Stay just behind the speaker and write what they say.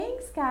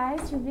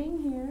guys, for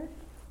being here.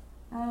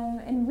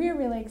 And we're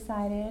really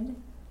excited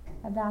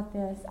about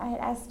this. I had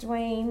asked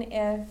Dwayne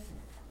if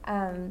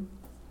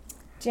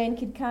Jane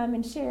could come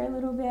and share a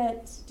little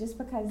bit, just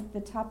because the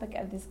topic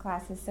of this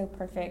class is so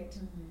perfect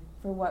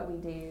for what we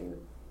do.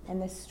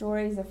 And the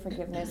stories of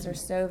forgiveness are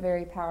so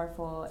very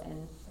powerful.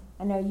 And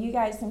I know you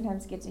guys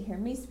sometimes get to hear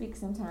me speak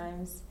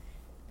sometimes,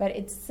 but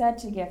it's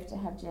such a gift to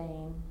have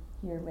Jane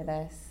here with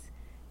us.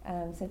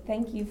 So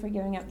thank you for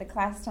giving up the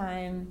class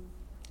time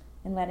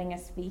and letting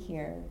us be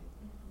here.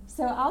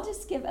 So I'll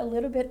just give a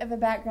little bit of a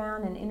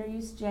background and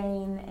introduce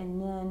Jane,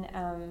 and then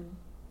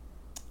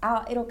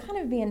it'll kind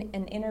of be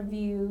an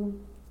interview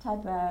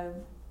type of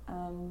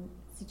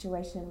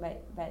situation,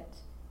 but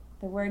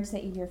the words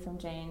that you hear from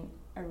Jane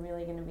are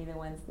really going to be the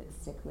ones that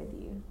stick with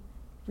you,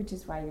 which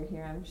is why you're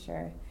here, I'm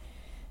sure.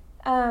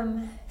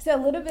 So a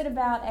little bit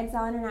about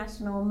Exile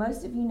International.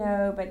 Most of you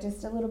know, but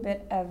just a little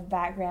bit of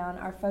background.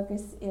 Our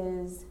focus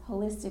is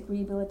holistic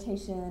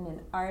rehabilitation and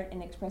art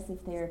and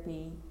expressive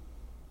therapy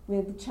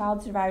with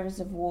child survivors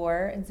of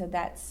war, and so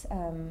that's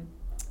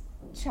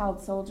child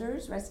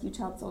soldiers, rescue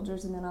child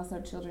soldiers, and then also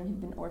children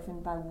who've been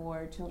orphaned by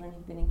war, children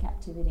who've been in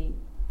captivity.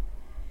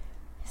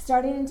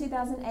 Starting in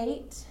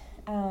 2008,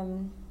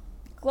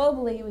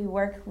 globally we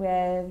work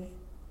with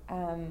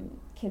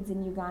kids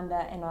in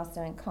Uganda and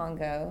also in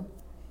Congo.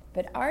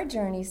 But our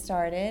journey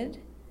started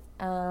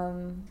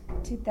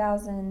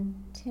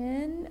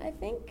 2010, I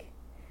think.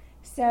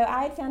 So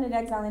I had founded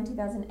Exile in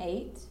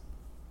 2008,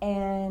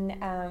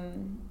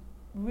 and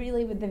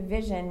really with the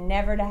vision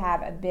never to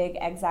have a big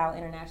Exile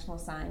International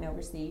sign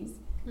overseas.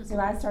 So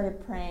I started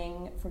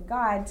praying for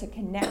God to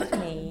connect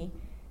me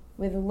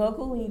with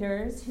local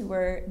leaders who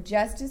were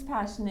just as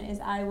passionate as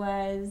I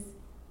was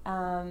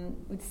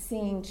with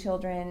seeing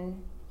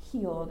children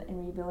healed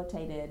and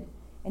rehabilitated.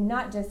 And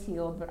not just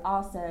healed, but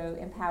also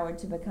empowered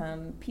to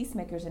become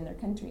peacemakers in their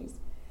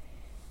countries,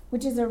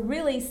 which is a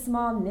really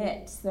small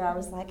niche. So I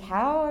was like,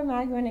 how am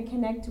I going to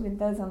connect with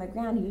those on the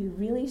ground who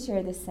really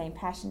share the same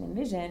passion and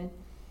vision?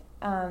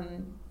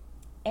 And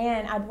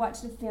I'd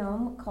watched a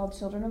film called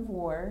Children of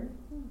War,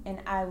 and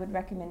I would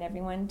recommend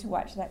everyone to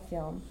watch that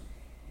film,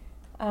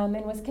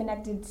 and was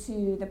connected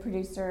to the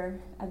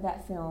producer of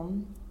that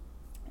film,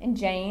 and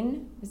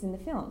Jane was in the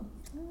film.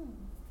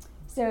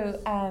 So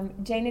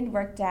Jane had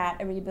worked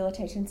at a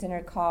rehabilitation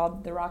center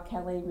called the Rock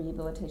Kelly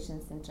Rehabilitation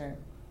Center.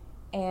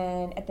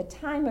 And at the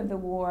time of the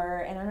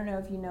war, and I don't know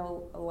if you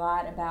know a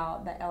lot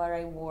about the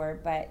LRA war,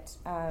 but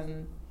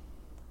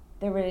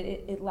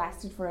it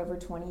lasted for over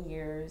 20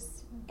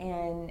 years.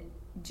 And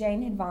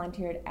Jane had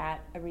volunteered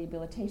at a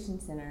rehabilitation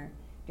center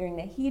during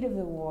the heat of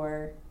the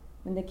war,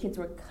 when the kids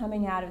were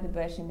coming out of the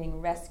bush and being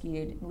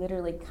rescued,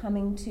 literally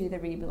coming to the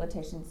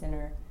rehabilitation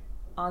center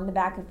on the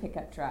back of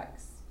pickup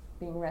trucks,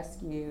 being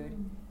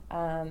rescued,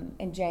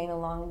 and Jane,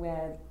 along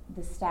with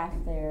the staff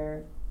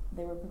there,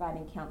 they were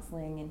providing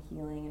counseling and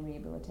healing and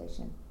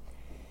rehabilitation.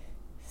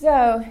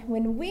 So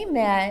when we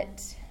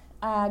met,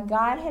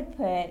 God had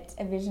put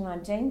a vision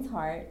on Jane's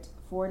heart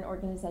for an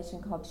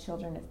organization called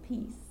Children of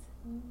Peace.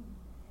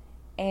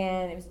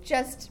 And it was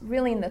just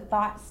really in the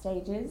thought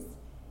stages,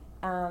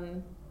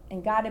 and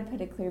God had put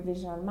a clear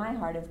vision on my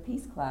heart of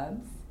peace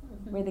clubs,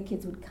 where the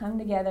kids would come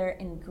together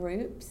in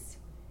groups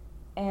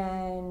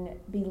and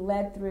be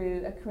led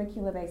through a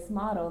curricula-based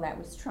model that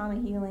was trauma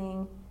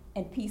healing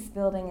and peace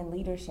building and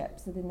leadership.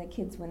 So then the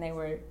kids, when they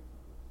were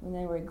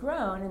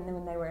grown, and then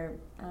when they were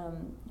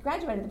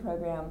graduated the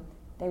program,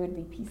 they would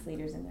be peace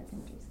leaders in their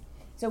countries.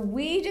 So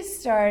we just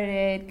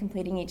started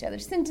completing each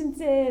other's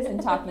sentences and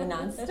talking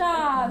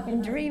nonstop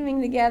and dreaming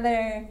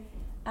together.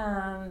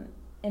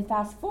 And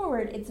fast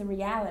forward, it's a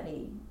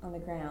reality on the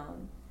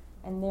ground.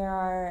 And there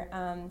are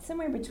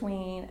somewhere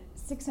between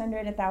 600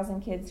 and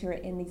 1,000 kids who are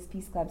in these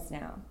peace clubs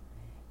now.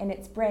 And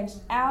it's branched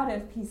out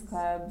of peace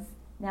clubs.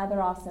 Now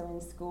they're also in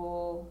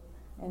school,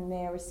 and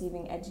they're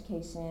receiving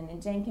education.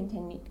 And Jane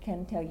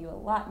can tell you a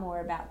lot more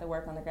about the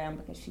work on the ground,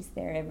 because she's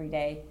there every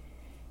day.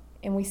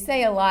 And we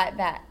say a lot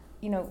that,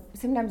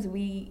 sometimes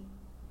we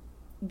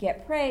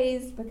get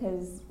praised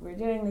because we're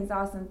doing these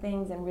awesome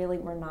things, and really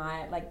we're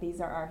not. Like, these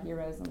are our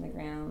heroes on the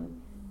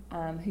ground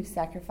who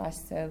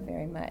sacrificed so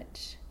very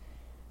much.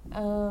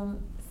 So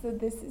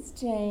this is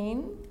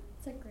Jane.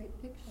 It's a great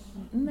picture.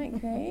 Isn't that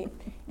great?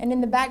 And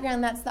in the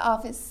background, that's the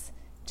office,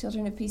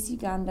 Children of Peace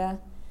Uganda.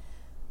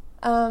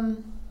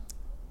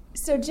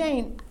 So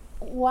Jane,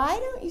 why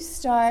don't you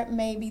start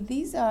maybe,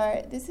 this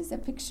is a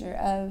picture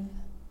of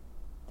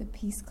the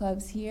peace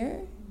clubs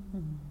here.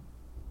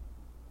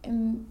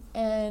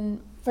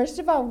 And first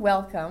of all,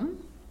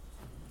 welcome.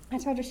 I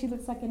told her she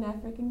looks like an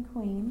African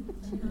queen.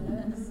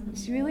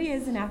 She really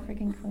is an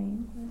African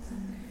queen.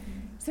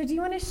 So do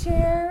you want to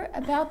share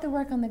about the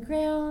work on the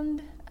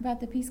ground, about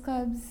the peace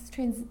clubs,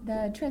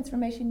 the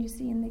transformation you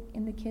see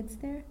in the kids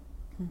there?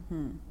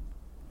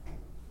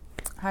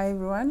 Hi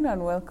everyone,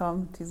 and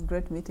welcome. It is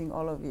great meeting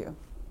all of you.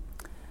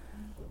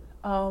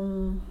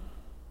 Wow,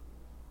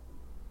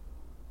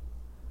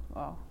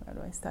 where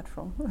do I start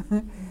from?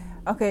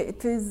 Okay,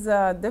 it is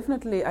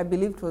definitely, I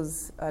believe it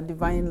was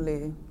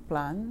divinely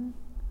planned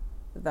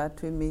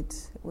that we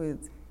meet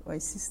with my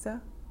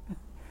sister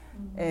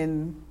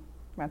and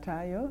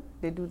Matayo.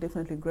 They do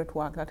definitely great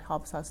work that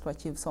helps us to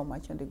achieve so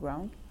much on the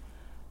ground.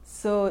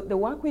 So the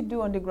work we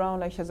do on the ground,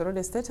 like she has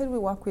already stated, we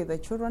work with the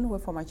children who are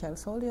former child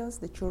soldiers,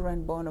 the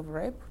children born of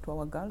rape to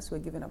our girls who are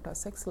given up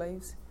as sex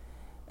slaves,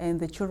 and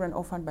the children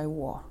orphaned by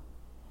war.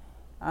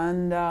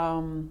 And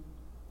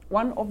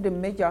one of the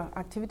major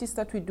activities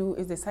that we do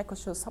is the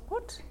psychosocial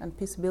support and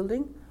peace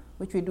building,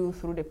 which we do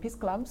through the peace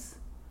clubs.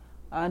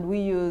 And we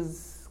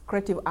use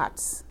creative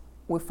arts.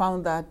 We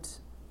found that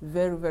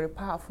very, very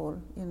powerful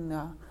in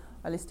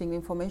eliciting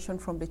information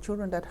from the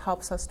children that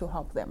helps us to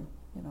help them.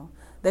 You know,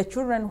 the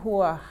children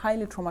who are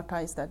highly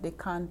traumatized that they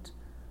can't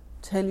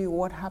tell you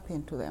what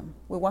happened to them.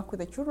 We work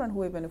with the children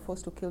who have been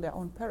forced to kill their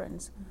own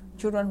parents,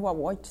 children who have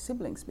watched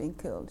siblings being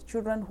killed,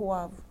 children who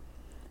have,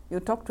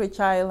 you talk to a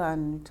child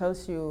and it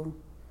tells you,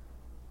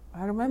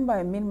 I remember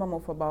a minimum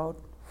of about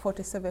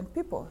 47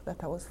 people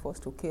that I was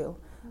forced to kill,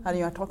 and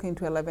you are talking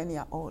to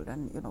 11-year-old,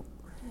 and you know,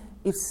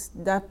 it's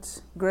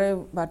that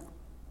grave, but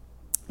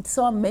it's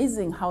so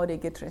amazing how they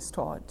get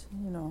restored,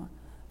 you know,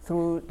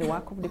 through the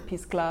work of the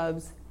peace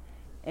clubs.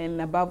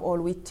 And above all,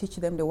 we teach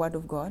them the Word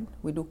of God.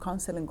 We do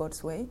counseling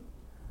God's way,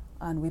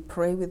 and we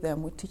pray with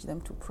them. We teach them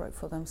to pray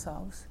for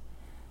themselves.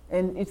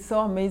 And it's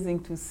so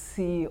amazing to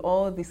see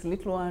all these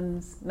little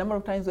ones. Number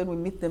of times when we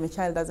meet them, a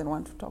child doesn't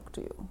want to talk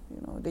to you.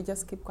 You know, they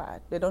just keep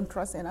quiet. They don't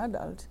trust an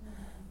adult,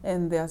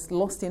 and they're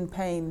lost in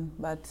pain.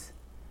 But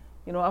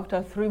you know,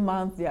 after 3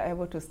 months, they are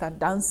able to start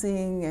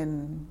dancing,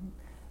 and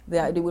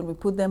when we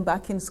put them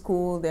back in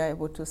school, they are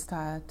able to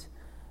start.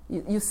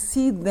 You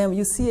see them,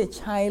 you see a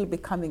child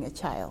becoming a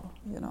child,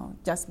 you know,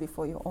 just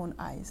before your own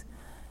eyes.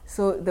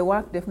 So the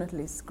work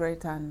definitely is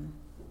great, and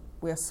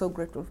we are so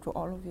grateful to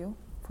all of you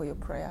for your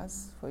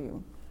prayers, for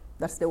you.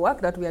 That's the work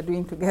that we are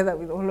doing together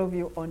with all of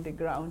you on the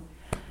ground.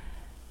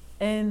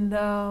 And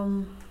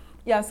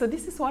so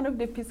this is one of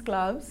the peace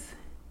clubs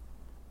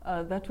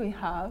that we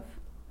have.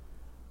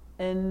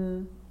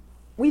 And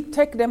we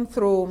take them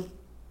through,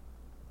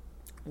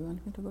 do you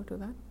want me to go to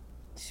that?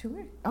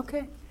 Sure.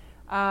 Okay.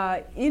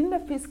 In the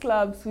peace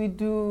clubs, we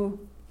do,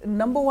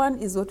 number one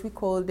is what we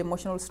call the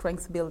emotional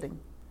strength building,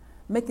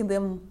 making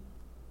them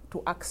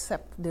to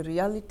accept the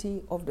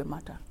reality of the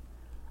matter.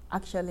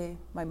 Actually,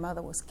 my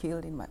mother was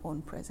killed in my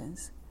own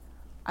presence.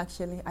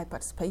 Actually, I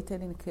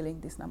participated in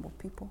killing this number of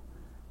people.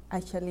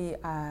 Actually,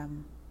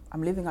 I'm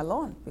living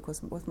alone because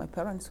both my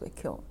parents were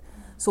killed.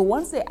 So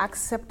once they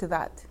accept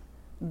that,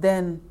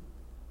 then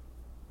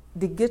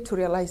they get to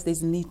realize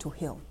there's need to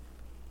heal.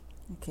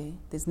 Okay,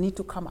 there's need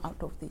to come out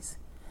of this.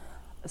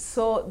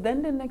 So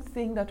then the next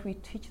thing that we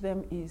teach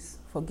them is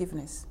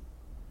forgiveness.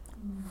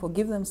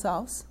 Forgive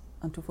themselves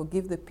and to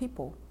forgive the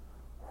people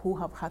who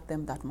have hurt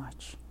them that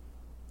much.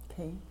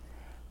 Okay,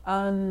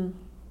 and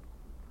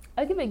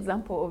I'll give an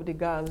example of the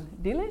girl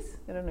Dilis.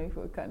 I don't know if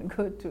we can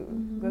go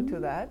to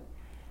that.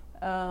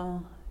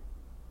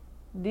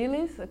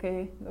 Dilis,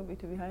 okay, go a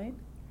bit behind.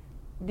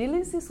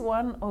 Dilis is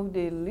one of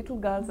the little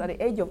girls at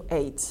the age of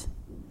 8.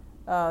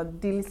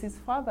 Dilis's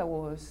father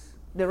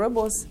the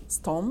rebels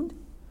stormed.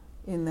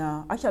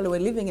 Actually, we're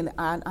living in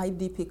an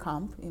IDP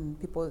camp, in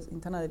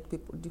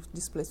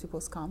displaced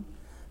people's camp.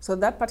 So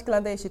that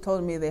particular day, she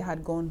told me they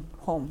had gone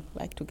home,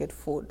 like to get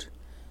food.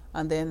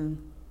 And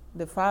then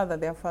their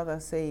father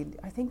said,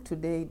 I think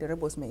today the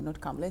rebels may not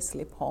come, let's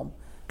sleep home.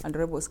 And the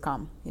rebels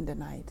come in the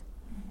night.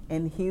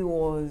 And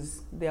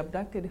they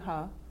abducted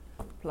her,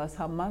 plus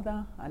her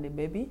mother and a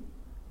baby,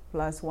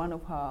 plus one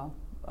of her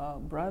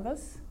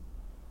brothers.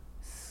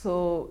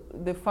 So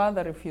the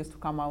father refused to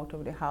come out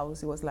of the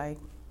house. He was like,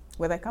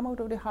 whether I come out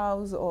of the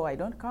house or I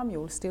don't come, you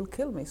will still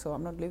kill me, so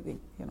I'm not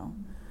leaving, you know.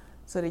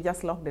 So they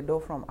just locked the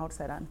door from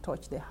outside and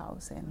touched the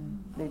house,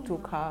 and they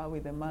took her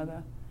with the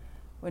mother.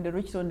 When they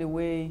reached on the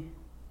way,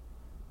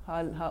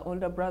 her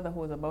older brother,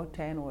 who was about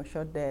 10, was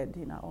shot dead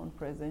in her own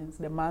presence.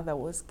 The mother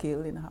was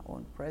killed in her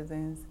own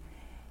presence.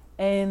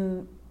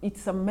 And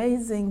it's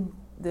amazing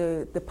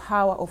the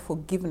power of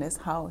forgiveness,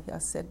 how he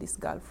has set this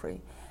girl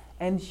free.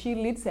 And she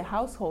leads a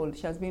household.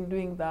 She has been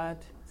doing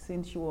that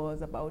since she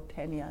was about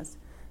 10 years.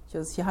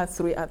 She had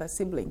 3 other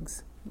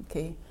siblings,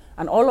 okay?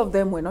 And all of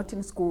them were not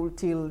in school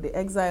till the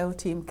exile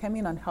team came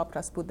in and helped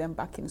us put them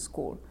back in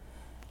school.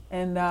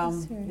 And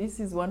this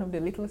is one of the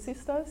little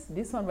sisters.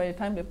 This one, by the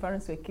time the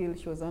parents were killed,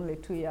 she was only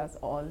 2 years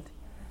old.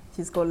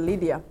 She's called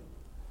Lydia.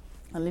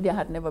 And Lydia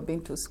had never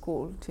been to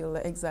school till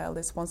the exile.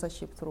 The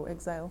sponsorship through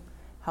exile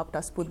helped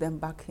us put them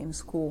back in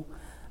school.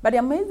 But the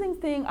amazing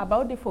thing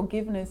about the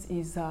forgiveness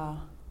is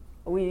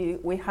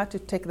we had to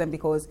take them,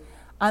 because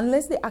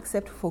unless they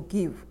accept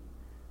forgive,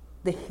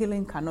 the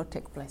healing cannot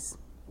take place,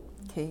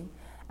 okay?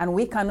 And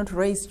we cannot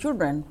raise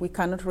children, we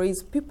cannot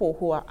raise people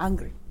who are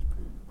angry,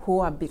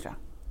 who are bitter,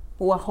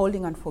 who are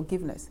holding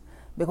unforgiveness,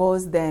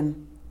 because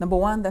then, number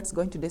one, that's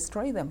going to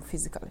destroy them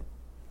physically.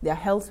 Their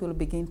health will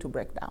begin to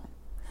break down.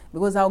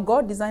 Because how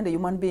God designed a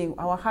human being,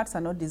 our hearts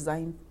are not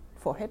designed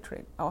for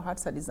hatred. Our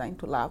hearts are designed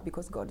to love,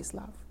 because God is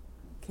love,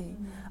 okay?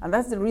 And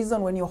that's the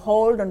reason when you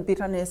hold on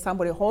bitterness,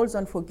 somebody holds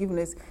on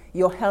forgiveness,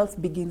 your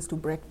health begins to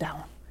break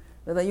down.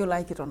 whether you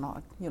like it or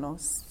not.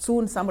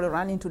 Soon somebody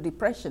ran into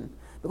depression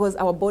because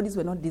our bodies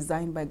were not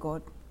designed by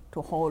God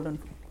to hold on,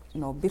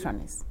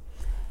 bitterness.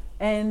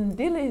 And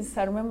Dilys,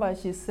 I remember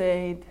she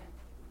said,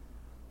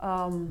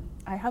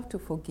 I have to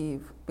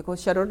forgive,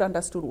 because she had already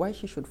understood why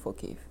she should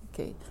forgive.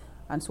 Okay,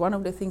 and it's one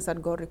of the things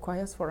that God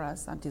requires for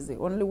us, and is the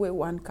only way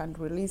one can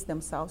release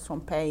themselves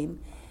from pain.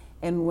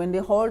 And when they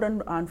hold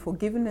on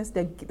unforgiveness,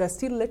 they're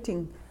still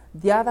letting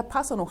the other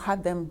person who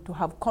hurt them to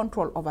have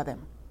control over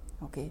them.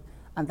 Okay,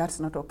 and that's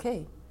not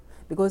okay,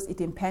 because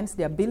it impedes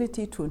their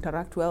ability to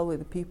interact well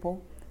with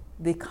people.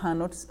 They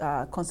cannot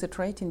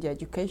concentrate in their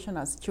education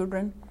as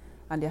children,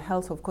 and their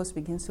health, of course,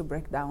 begins to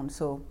break down.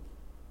 So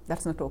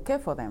that's not okay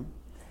for them.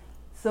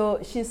 So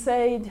she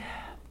said,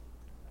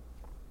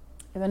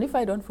 even if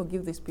I don't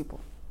forgive these people,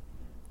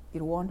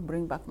 it won't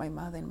bring back my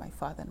mother and my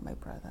father and my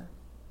brother.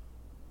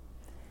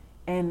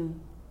 And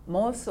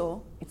more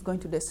so, it's going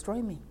to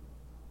destroy me.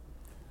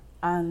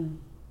 And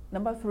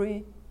number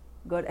 3,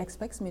 God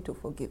expects me to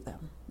forgive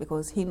them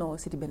because he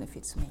knows it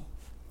benefits me.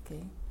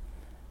 Okay?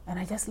 And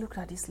I just looked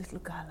at this little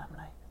girl, I'm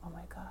like, oh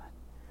my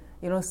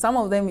God. Some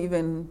of them,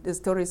 even the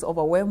stories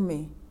overwhelmed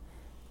me.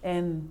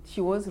 And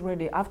she was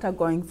ready after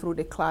going through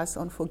the class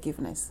on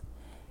forgiveness.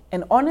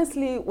 And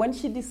honestly, when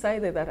she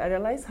decided that, I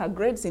realized her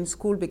grades in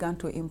school began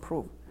to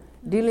improve.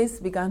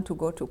 Dilys began to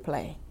go to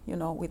play,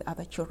 with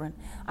other children.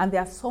 And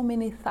there are so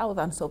many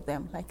thousands of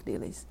them like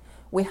Dilys.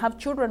 We have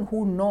children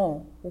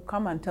who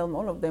come and tell me,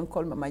 all of them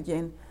call Mama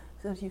Jane,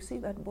 says, you see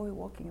that boy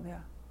walking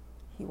there?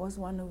 He was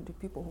one of the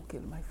people who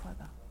killed my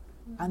father.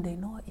 Mm-hmm. And they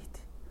know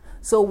it.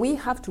 So we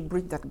have to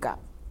bridge that gap,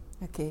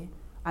 okay,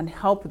 and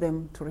help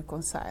them to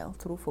reconcile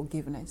through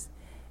forgiveness.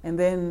 And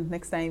then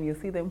next time you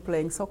see them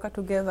playing soccer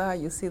together,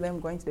 you see them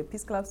going to the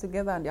peace clubs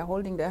together, and they're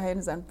holding their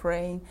hands and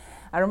praying.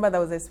 I remember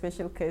there was a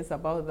special case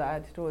about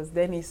that. It was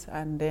Dennis,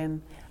 and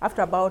then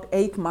after about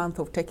 8 months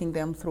of taking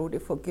them through the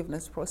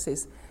forgiveness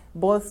process,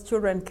 both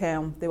children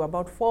came. There were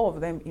about 4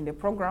 of them in the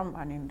program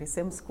and in the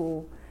same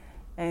school.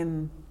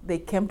 And they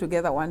came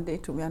together one day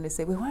to me and they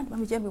said,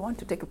 Mami Jane, we want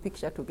to take a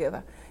picture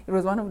together. It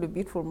was one of the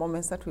beautiful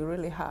moments that we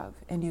really have.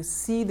 And you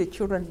see the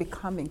children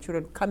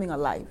coming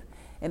alive.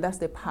 And that's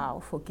the power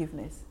of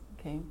forgiveness.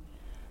 Okay.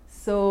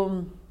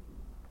 So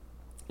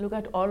look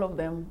at all of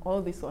them.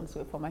 All these ones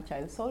were former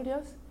child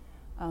soldiers.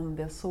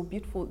 They're so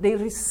beautiful. They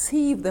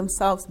receive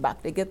themselves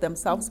back. They get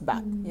themselves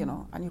back,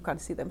 and you can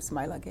see them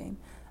smile again.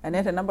 And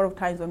at a number of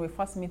times when we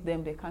first meet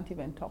them, they can't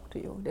even talk to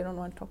you. They don't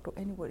want to talk to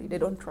anybody. They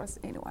don't trust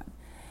anyone.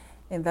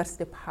 And that's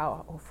the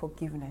power of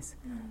forgiveness.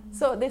 Mm-hmm.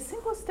 So the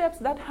simple steps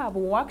that have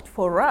worked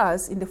for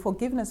us in the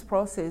forgiveness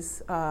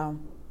process,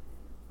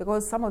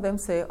 because some of them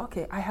say,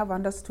 okay, I have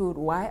understood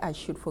why I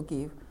should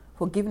forgive.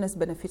 Forgiveness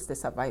benefits the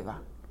survivor.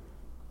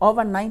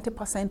 Over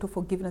 90% of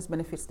forgiveness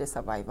benefits the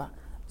survivor.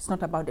 It's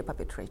not about the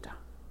perpetrator.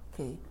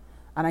 Okay?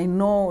 And I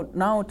know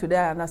now today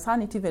I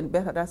understand it even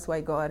better. That's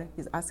why God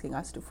is asking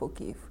us to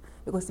forgive,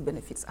 because it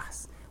benefits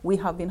us. We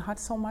have been hurt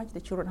so much,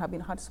 the children have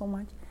been hurt so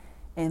much,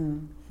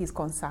 and he's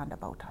concerned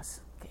about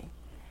us. Okay,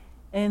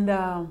 and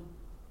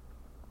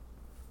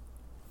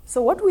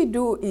so what we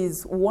do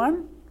is,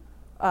 one,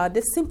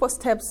 the simple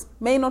steps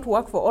may not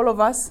work for all of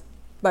us,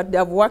 but they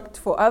have worked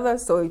for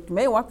others, so it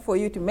may work for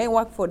you, it may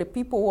work for the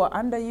people who are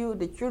under you,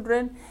 the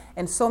children,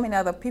 and so many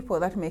other people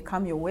that may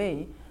come your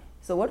way.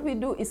 So what we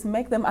do is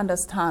make them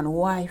understand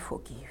why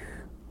forgive.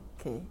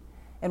 Okay,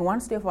 and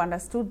once they've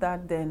understood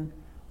that, then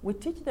we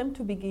teach them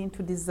to begin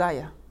to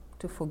desire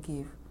to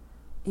forgive.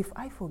 If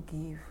I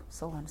forgive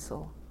so and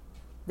so,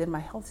 then my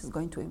health is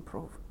going to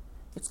improve.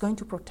 It's going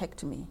to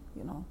protect me,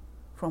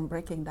 from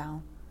breaking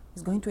down.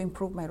 It's going to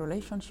improve my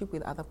relationship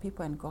with other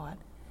people and God.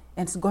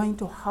 And it's going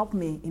to help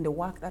me in the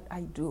work that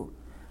I do.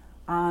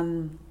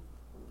 And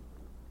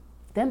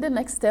then the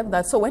next step,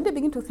 so when they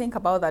begin to think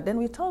about that, then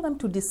we tell them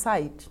to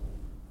decide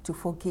to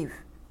forgive.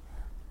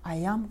 I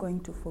am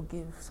going to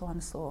forgive so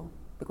and so,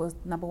 because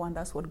number 1,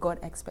 that's what God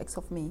expects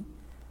of me.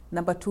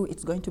 Number 2,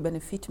 it's going to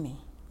benefit me,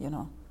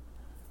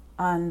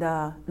 And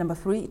number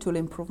 3, it will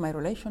improve my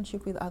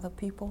relationship with other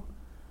people.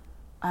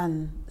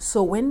 And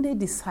so when they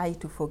decide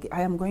to forgive,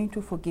 I am going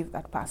to forgive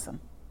that person.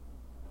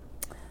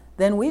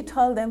 Then we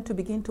tell them to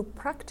begin to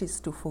practice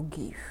to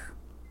forgive.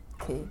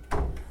 Okay.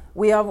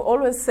 We have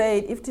always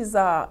said, if it is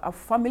a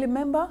family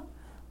member,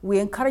 we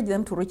encourage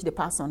them to reach the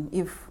person.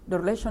 If the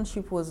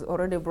relationship was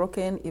already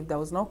broken, if there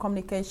was no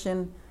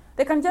communication,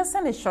 they can just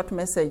send a short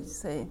message.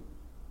 Say,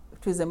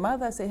 if it is a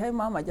mother, say, hey,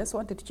 Mom, I just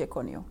wanted to check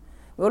on you.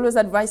 We always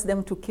advise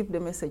them to keep the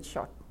message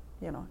short,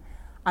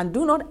 and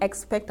do not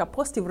expect a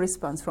positive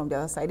response from the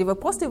other side. If a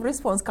positive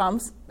response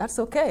comes, that's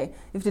okay.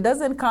 If it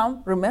doesn't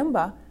come,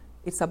 remember,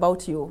 it's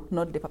about you,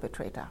 not the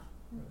perpetrator,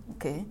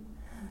 okay?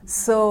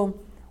 So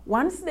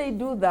once they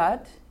do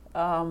that,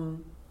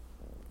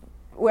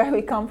 where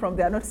we come from,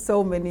 there are not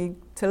so many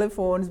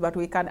telephones, but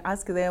we can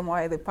ask them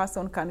why the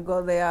person can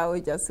go there.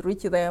 We just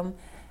reach them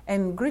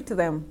and greet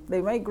them.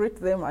 They might greet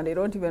them and they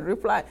don't even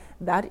reply.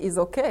 That is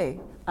okay.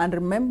 And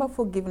remember,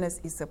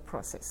 forgiveness is a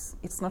process.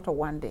 It's not a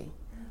one day.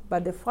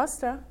 But the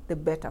faster, the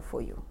better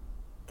for you.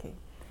 Okay.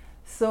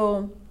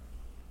 So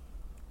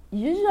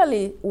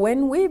usually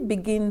when we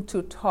begin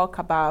to talk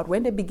about,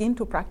 when they begin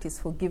to practice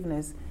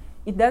forgiveness,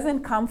 it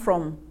doesn't come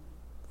from,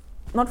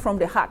 not from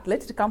the heart.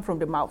 Let it come from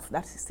the mouth.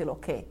 That's still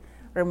okay.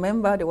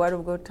 Remember, the Word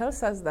of God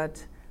tells us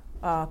that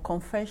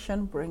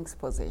confession brings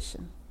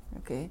possession.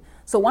 Okay?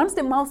 So once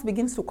the mouth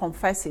begins to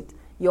confess it,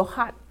 your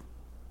heart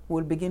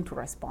will begin to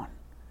respond,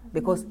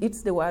 because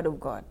it's the Word of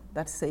God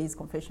that says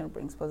confession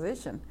brings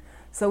possession.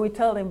 So we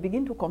tell them,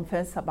 begin to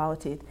confess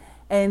about it.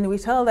 And we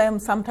tell them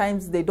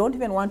sometimes they don't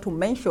even want to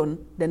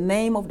mention the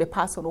name of the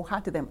person who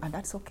hurt them, and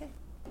that's okay.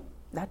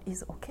 That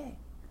is okay.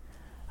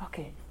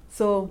 Okay,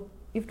 so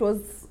if it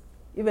was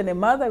even a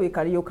mother,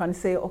 you can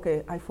say,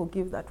 okay, I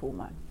forgive that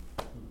woman.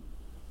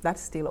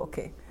 That's still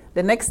okay.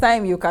 The next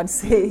time you can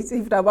say,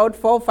 if about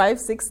 4, 5,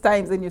 6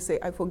 times, then you say,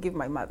 I forgive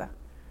my mother.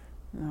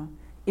 You know?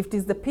 If it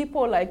is the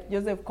people like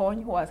Joseph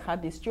Kony who has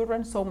had his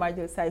children so much,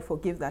 they say, I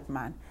forgive that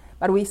man.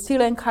 But we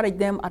still encourage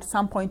them at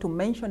some point to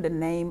mention the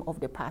name of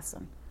the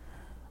person.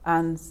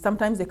 And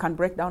sometimes they can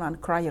break down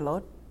and cry a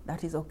lot.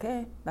 That is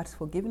okay. That's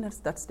forgiveness.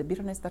 That's the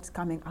bitterness that's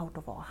coming out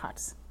of our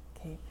hearts.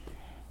 Okay.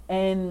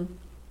 And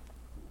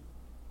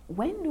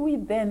when do we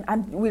then,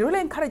 and we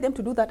really encourage them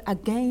to do that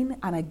again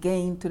and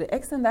again, to the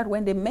extent that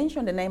when they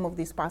mention the name of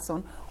this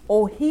person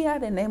or hear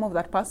the name of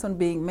that person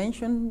being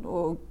mentioned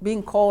or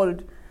being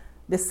called,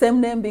 the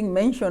same name being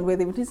mentioned,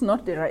 whether it is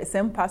not the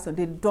same person,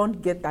 they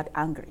don't get that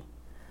angry.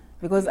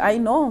 Because I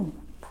know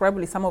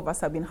probably some of us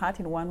have been hurt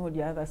in one or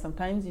the other.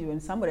 Sometimes when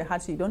somebody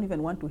hurts you, you don't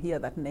even want to hear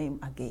that name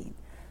again.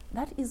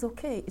 That is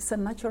okay. It's a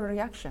natural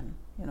reaction,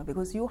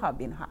 because you have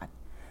been hurt.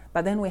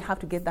 But then we have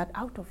to get that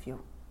out of you.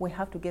 We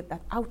have to get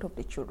that out of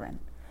the children.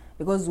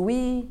 Because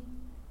we,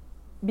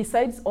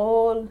 besides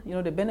all,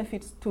 the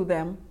benefits to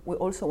them, we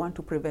also want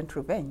to prevent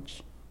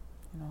revenge.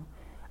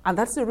 And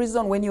that's the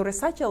reason when you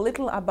research a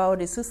little about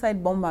the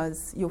suicide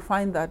bombers, you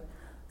find that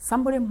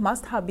somebody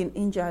must have been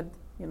injured,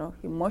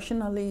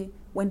 emotionally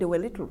when they were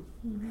little.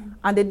 Mm-hmm.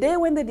 And the day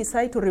when they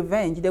decide to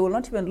revenge, they will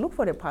not even look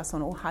for the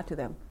person who hurt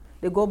them.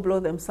 They go blow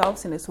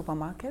themselves in a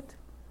supermarket,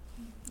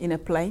 in a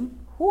plane.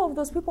 Who of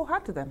those people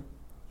hurt them?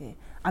 Okay.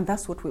 And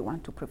that's what we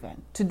want to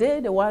prevent.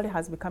 Today, the world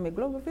has become a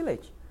global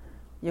village.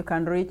 You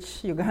can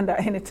reach Uganda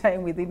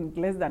anytime within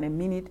less than a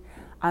minute.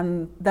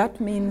 And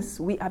that means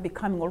we are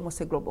becoming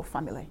almost a global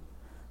family.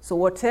 So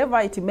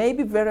whatever, it may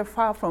be very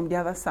far from the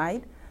other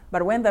side,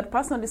 but when that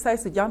person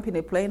decides to jump in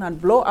a plane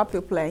and blow up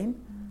a plane,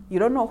 you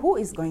don't know who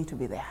is going to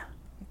be there.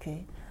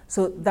 Okay?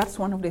 So that's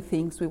one of the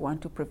things we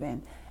want to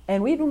prevent.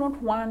 And we do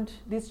not want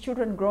these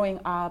children growing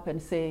up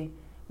and say,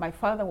 my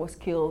father was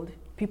killed,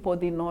 people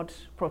did not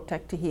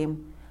protect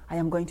him, I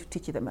am going to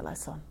teach them a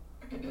lesson.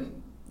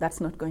 That's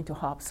not going to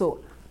help.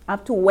 So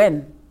up to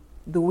when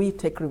do we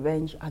take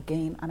revenge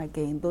again and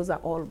again? Those are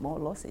all more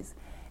losses.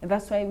 And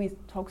that's why we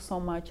talk so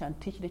much and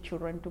teach the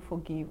children to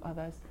forgive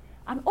others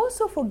and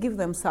also forgive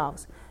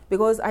themselves.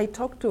 Because I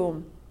talk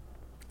to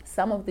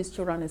some of these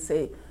children and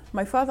say,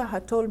 my father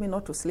had told me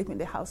not to sleep in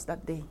the house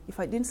that day. If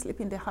I didn't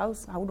sleep in the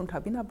house, I wouldn't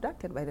have been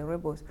abducted by the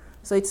rebels.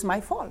 So it's my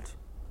fault,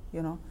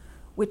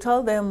 We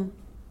tell them,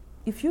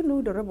 if you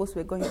knew the rebels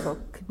were going to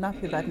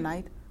kidnap you that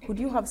night, would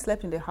you have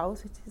slept in the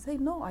house? He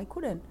said, no, I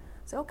couldn't.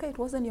 I say, okay, it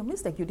wasn't your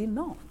mistake. You didn't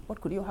know. What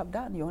could you have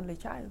done? Your only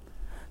child.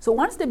 So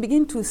once they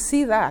begin to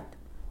see that,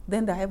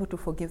 then they're able to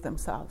forgive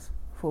themselves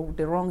for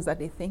the wrongs that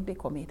they think they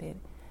committed.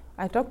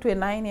 I talked to a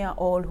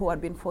 9-year-old who had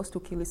been forced to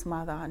kill his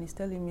mother, and he's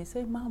telling me,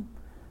 say, Mom,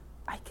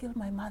 I killed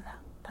my mother.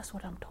 That's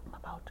what I'm talking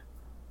about.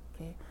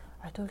 Okay?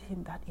 I told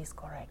him that is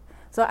correct.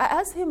 So I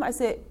asked him, I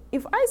said,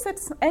 if I set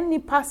any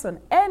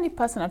person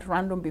at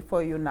random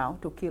before you now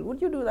to kill,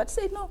 would you do that?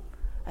 He said, no,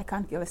 I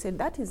can't kill. I said,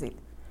 that is it.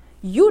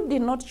 You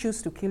did not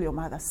choose to kill your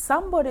mother.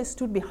 Somebody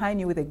stood behind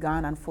you with a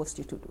gun and forced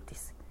you to do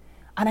this.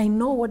 And I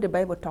know what the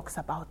Bible talks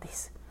about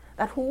this,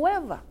 that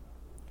whoever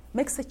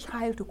makes a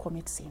child to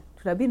commit sin,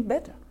 it would have been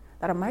better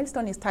that a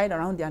milestone is tied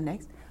around their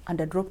necks and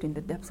they're dropped in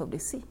the depths of the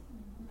sea.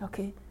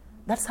 Okay?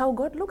 That's how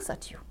God looks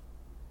at you.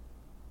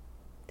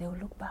 They will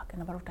look back,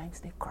 and a lot of times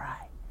they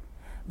cry.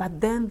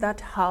 But then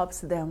that helps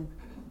them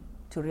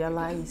to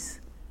realize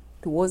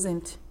it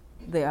wasn't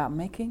their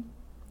making.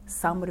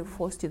 Somebody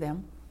forced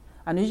them.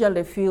 And usually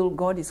they feel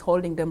God is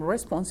holding them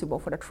responsible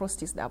for the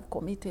atrocities they have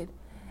committed.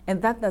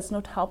 And that does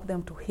not help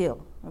them to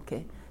heal,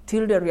 okay?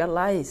 Till they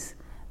realize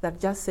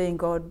that just saying,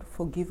 God,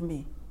 forgive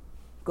me.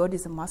 God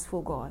is a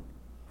merciful God.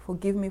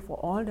 Forgive me for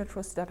all the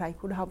atrocities that I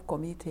could have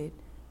committed,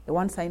 the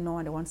ones I know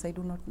and the ones I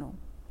do not know,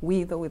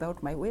 with or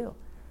without my will.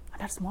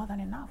 And that's more than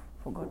enough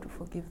for God to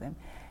forgive them.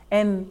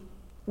 And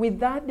with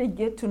that, they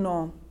get to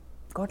know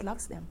God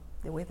loves them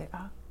the way they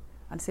are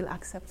and still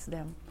accepts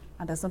them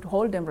and does not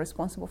hold them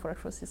responsible for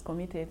atrocities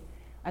committed.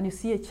 And you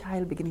see a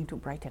child beginning to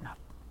brighten up,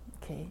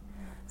 okay?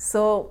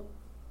 So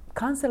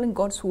counseling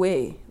God's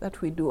way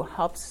that we do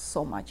helps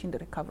so much in the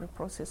recovery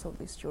process of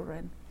these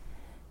children.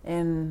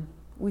 And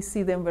we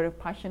see them very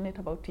passionate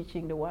about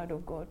teaching the Word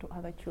of God to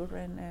other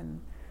children, and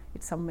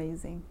it's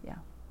amazing, yeah.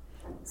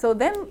 So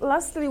then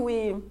lastly,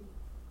 we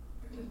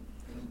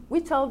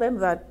tell them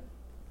that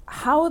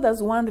how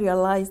does one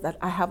realize that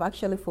I have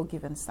actually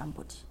forgiven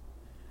somebody?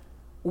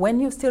 when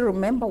you still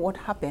remember what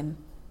happened,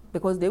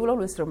 because they will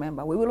always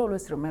remember, we will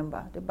always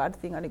remember the bad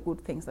thing and the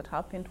good things that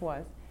happened to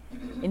us,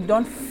 and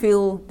don't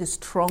feel the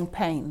strong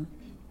pain,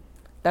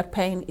 that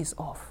pain is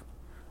off.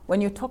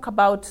 When you talk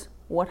about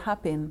what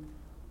happened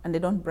and they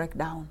don't break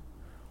down,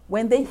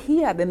 when they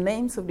hear the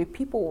names of the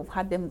people who've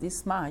had them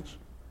this much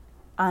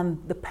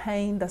and the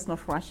pain does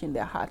not rush in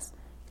their hearts,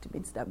 it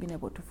means they've been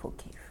able to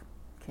forgive.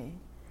 Okay.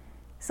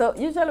 So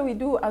usually we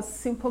do a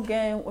simple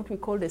game, what we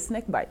call the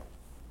snake bite.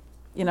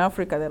 In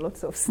Africa, there are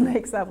lots of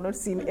snakes. I've not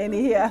seen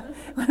any here.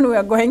 When we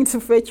are going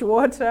to fetch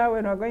water,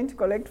 when we are going to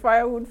collect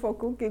firewood for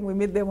cooking, we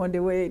meet them on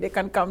the way. They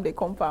can come the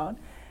compound.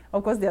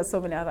 Of course, there are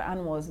so many other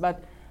animals,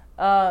 but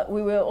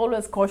we were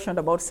always cautioned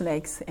about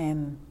snakes.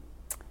 And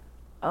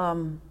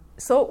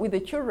so with the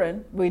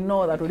children, we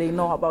know that they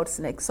know about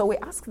snakes. So we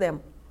ask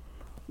them,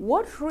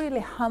 what really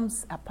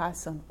harms a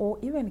person or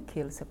even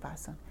kills a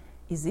person?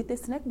 Is it the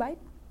snake bite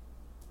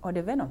or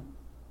the venom?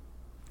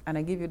 And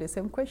I give you the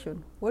same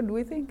question. What do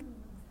we think?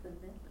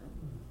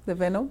 The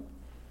venom?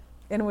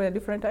 Anyone a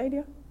different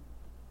idea?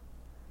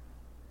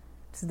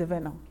 It's the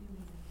venom.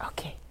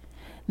 Okay.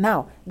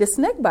 Now, the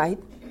snake bite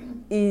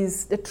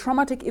is the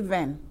traumatic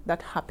event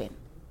that happened.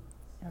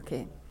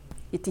 Okay.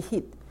 It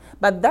hit.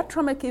 But that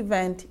traumatic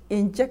event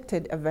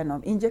injected a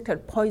venom,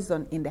 injected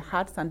poison in the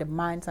hearts and the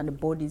minds and the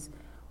bodies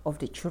of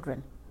the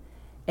children.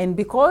 And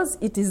because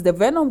it is the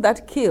venom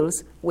that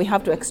kills, we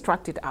have to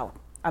extract it out.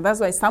 And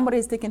that's why somebody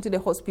is taken to the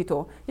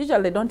hospital.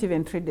 Usually they don't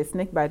even treat the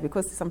snake bite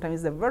because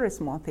sometimes it's a very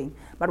small thing.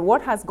 But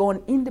what has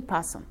gone in the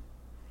person,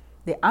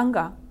 the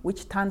anger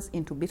which turns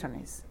into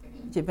bitterness,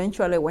 which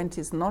eventually when it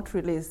is not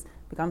released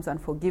becomes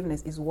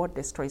unforgiveness, is what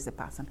destroys the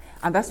person.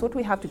 And that's what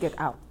we have to get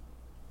out.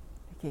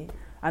 Okay?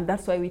 And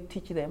that's why we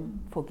teach them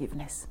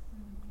forgiveness.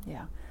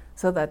 Yeah.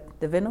 So that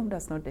the venom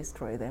does not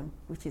destroy them,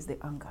 which is the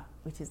anger,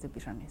 which is the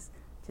bitterness,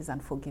 which is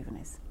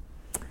unforgiveness.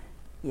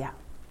 Yeah.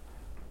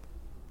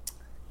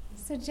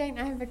 So Jane,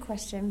 I have a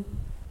question.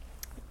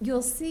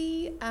 You'll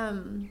see,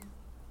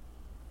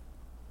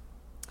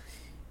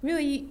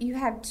 really you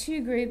have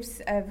two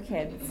groups of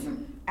kids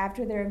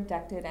after they're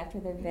abducted, after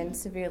they've been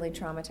severely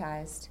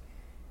traumatized.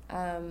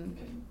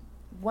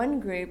 One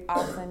group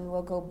often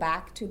will go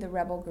back to the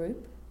rebel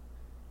group,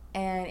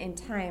 and in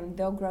time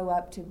they'll grow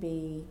up to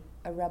be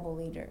a rebel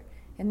leader.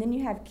 And then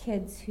you have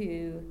kids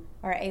who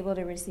are able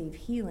to receive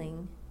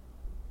healing,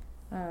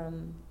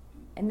 and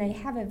they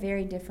have a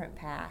very different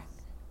path.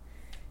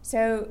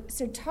 So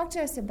talk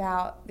to us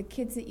about the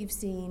kids that you've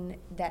seen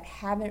that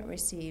haven't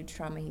received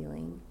trauma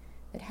healing,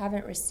 that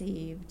haven't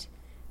received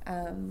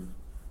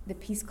the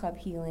Peace Club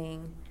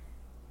healing,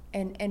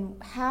 and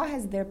how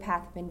has their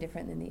path been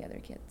different than the other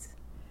kids?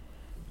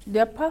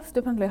 Their paths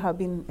definitely have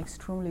been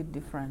extremely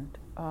different.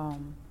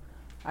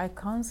 I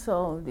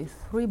counseled the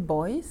 3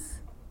 boys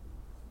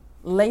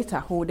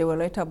later, who they were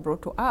later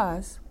brought to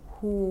us,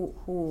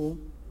 who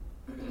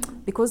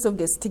because of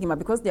the stigma,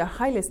 because they are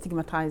highly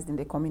stigmatized in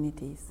the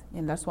communities,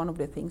 and that's one of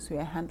the things we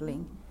are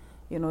handling.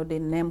 You know, the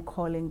name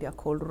calling, they are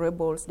called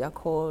rebels, they are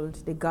called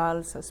the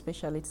girls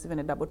especially. It's even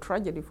a double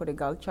tragedy for the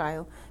girl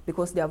child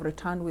because they have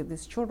returned with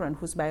these children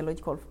whose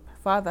biological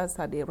fathers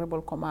are the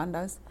rebel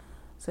commanders.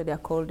 So they are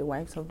called the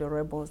wives of the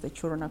rebels, the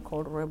children are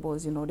called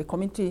rebels. You know, the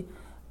community,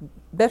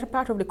 better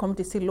part of the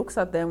community still looks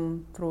at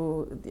them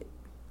through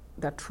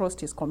that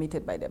trust is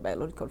committed by their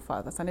biological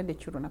fathers, and then the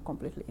children are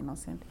completely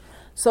innocent.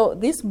 So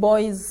these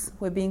boys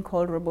were being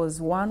called rebels.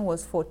 One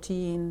was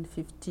 14,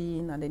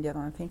 15, and then the other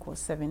one I think was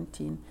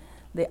 17.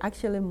 They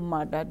actually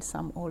murdered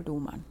some old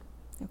woman,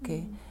 okay?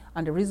 Mm-hmm.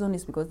 And the reason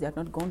is because they had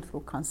not gone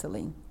through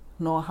counseling,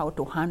 know how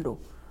to handle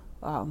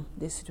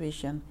the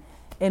situation.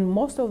 And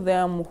most of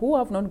them who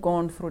have not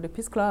gone through the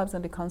peace clubs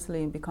and the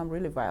counseling become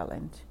really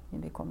violent in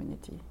the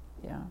community,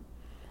 yeah.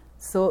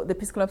 So the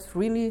peace clubs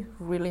really,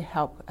 really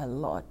help a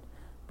lot,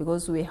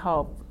 because we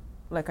help,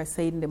 like I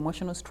said, in the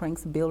emotional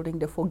strength building,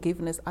 the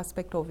forgiveness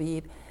aspect of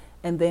it,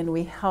 and then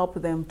we help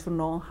them to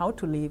know how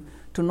to live,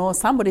 to know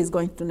somebody is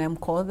going to name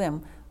call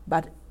them,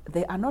 but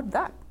they are not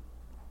that.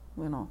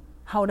 You know,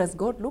 how does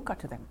God look at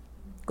them?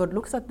 God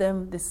looks at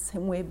them the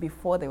same way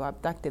before they were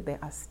abducted. They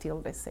are still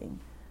the same.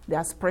 They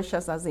are as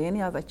precious as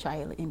any other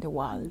child in the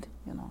world,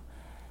 you know.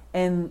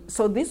 And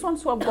so these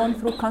ones who have gone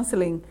through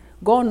counseling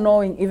go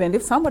knowing, even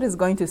if somebody is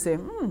going to say,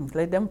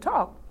 let them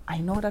talk, I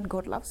know that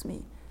God loves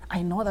me.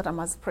 I know that I'm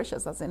as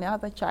precious as any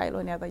other child or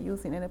any other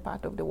youth in any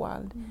part of the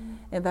world. Mm-hmm.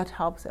 And that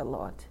helps a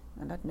lot.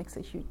 And that makes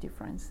a huge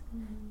difference.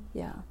 Mm-hmm.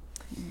 Yeah.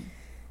 Mm-hmm.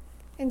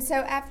 And so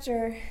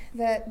after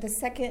the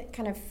second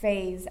kind of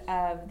phase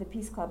of the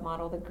Peace Club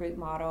model, the group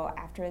model,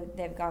 after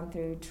they've gone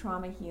through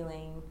trauma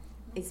healing,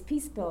 is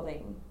peace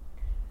building.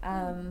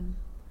 And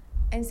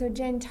so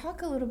Jen,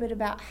 talk a little bit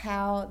about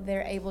how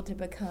they're able to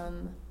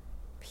become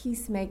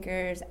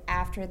peacemakers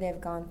after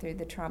they've gone through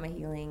the trauma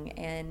healing.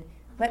 And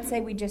let's say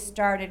we just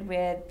started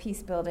with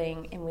peace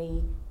building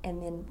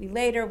and then we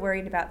later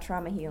worried about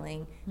trauma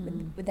healing.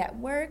 Mm-hmm. Would that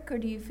work, or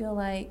do you feel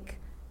like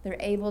they're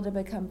able to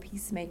become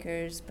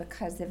peacemakers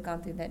because they've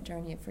gone through that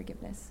journey of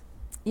forgiveness?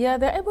 Yeah,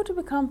 they're able to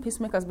become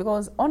peacemakers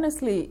because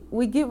honestly,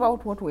 we give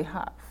out what we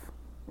have.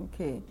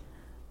 Okay.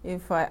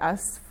 If I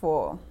ask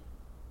for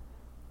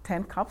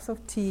 10 cups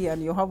of tea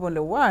and you have only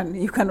one,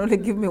 you can only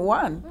give me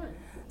one.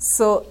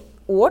 So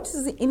what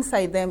is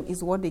inside them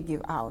is what they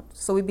give out.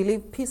 So we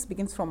believe peace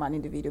begins from an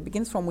individual,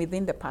 begins from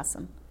within the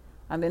person,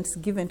 and then it's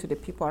given to the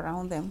people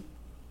around them,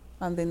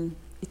 and then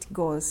it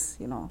goes,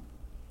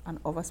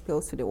 and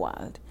overspills to the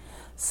world.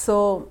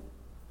 So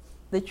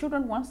the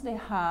children, once they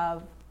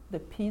have the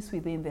peace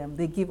within them,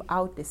 they give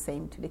out the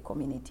same to the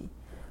community.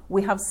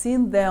 We have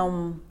seen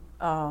them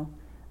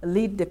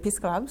lead the peace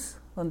clubs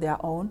on their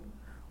own.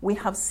 We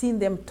have seen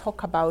them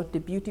talk about the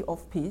beauty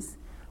of peace.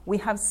 We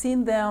have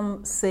seen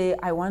them say,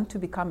 I want to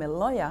become a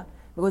lawyer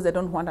because they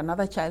don't want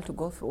another child to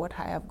go through what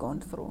I have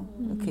gone through.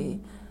 Okay,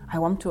 I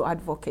want to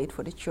advocate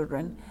for the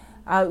children.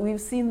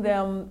 We've seen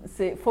them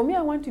say, for me,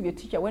 I want to be a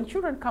teacher. When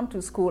children come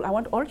to school, I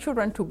want all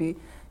children to be,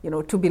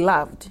 to be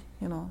loved.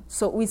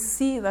 So we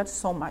see that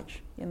so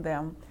much in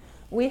them.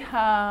 We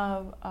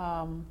have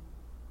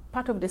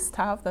part of the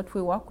staff that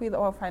we work with.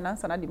 Our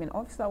finance and admin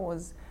officer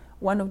was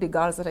one of the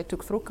girls that I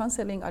took through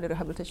counseling at the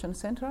rehabilitation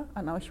center,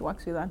 and now she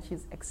works with us, and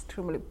she's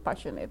extremely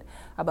passionate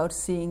about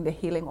seeing the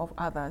healing of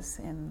others.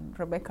 And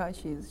Rebecca,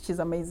 she's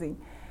amazing.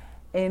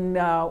 And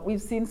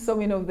we've seen so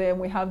many of them.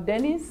 We have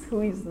Dennis,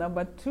 who is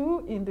number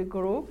 2 in the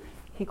group.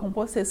 He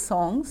composes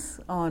songs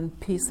on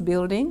peace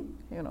building.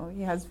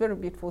 He has very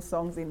beautiful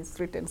songs in his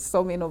written,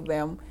 so many of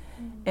them.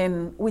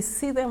 And we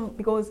see them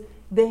because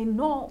they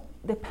know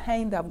the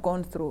pain they've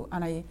gone through.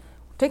 And I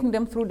taking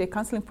them through the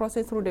counseling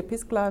process, through the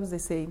peace clubs, they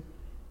say,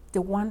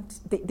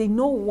 they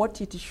know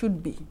what it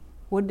should be,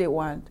 what they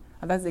want,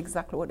 and that's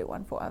exactly what they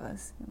want for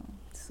others.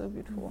 It's so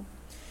beautiful.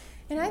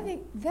 And I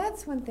think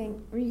that's one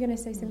thing. Were you going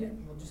to say something?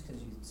 Yeah, well, just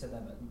because you said that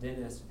about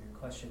Dennis and your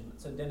question.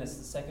 So Dennis,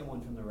 the second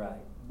one from the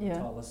right, the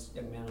tallest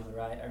young man on the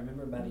right, I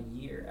remember about a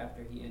year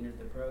after he entered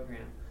the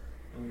program,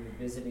 and we were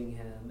visiting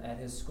him at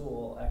his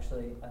school,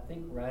 actually, I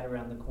think right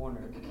around the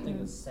corner. I think it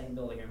was the same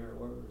building. I remember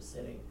where we were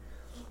sitting.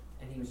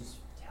 And he was just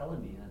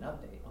telling me an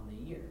update on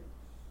the year.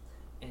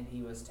 And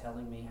he was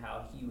telling me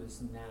how he was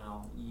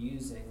now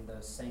using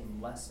those same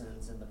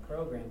lessons in the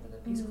program that the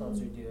Peace Clubs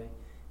are doing.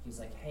 He was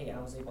like, hey, I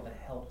was able to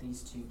help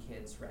these 2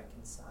 kids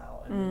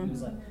reconcile. And he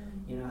was like,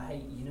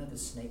 hey, the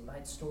snake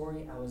bite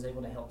story? I was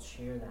able to help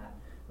share that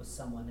with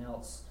someone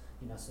else,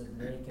 so that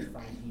they could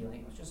find healing.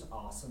 It was just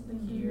awesome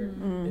to hear.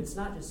 It's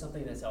not just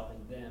something that's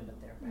helping them,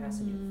 but they're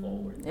passing it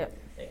forward. Yep.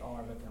 They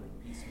are becoming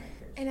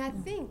peacemakers. And I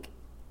think,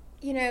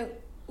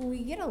 we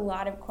get a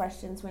lot of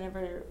questions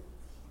whenever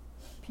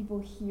people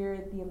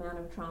hear the amount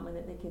of trauma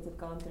that the kids have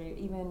gone through,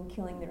 even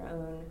killing their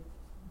own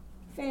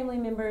family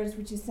members,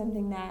 which is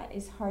something that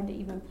is hard to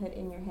even put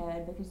in your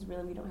head because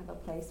really we don't have a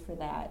place for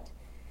that.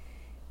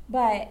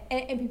 But,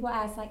 and people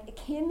ask,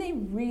 can they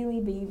really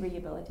be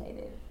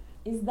rehabilitated?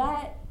 Is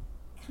that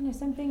kind of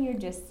something you're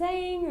just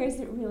saying, or is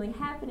it really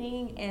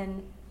happening?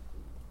 And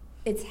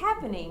it's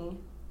happening,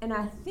 and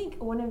I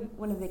think one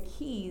of the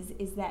keys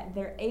is that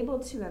they're able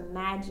to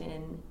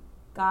imagine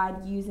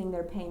God using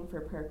their pain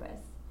for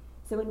purpose.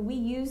 So when we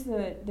use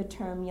the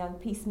term young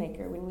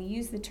peacemaker, when we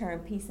use the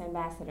term peace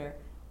ambassador,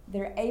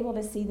 they're able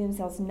to see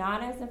themselves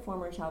not as a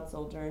former child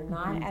soldier,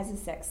 not as a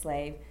sex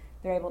slave.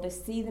 They're able to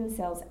see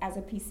themselves as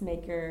a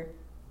peacemaker,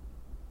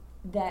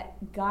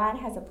 that God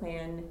has a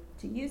plan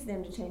to use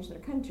them to change their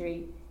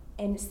country,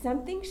 and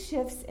something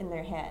shifts in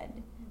their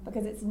head.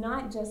 Because it's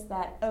not just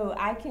that,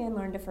 I can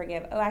learn to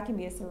forgive, I can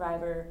be a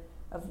survivor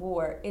of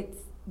war. It's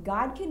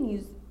God can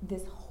use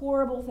this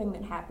horrible thing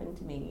that happened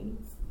to me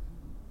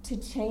to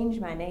change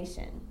my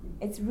nation.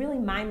 It's really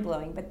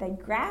mind-blowing, but they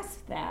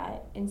grasp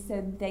that, and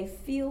so they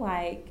feel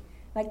like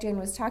Jane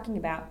was talking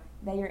about,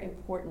 they are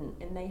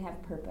important and they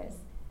have purpose.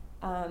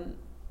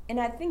 And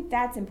I think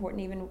that's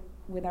important even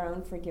with our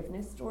own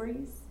forgiveness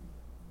stories,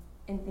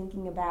 and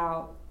thinking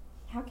about,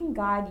 how can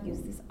God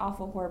use this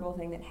awful, horrible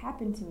thing that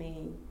happened to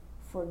me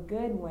for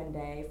good one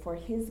day, for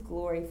His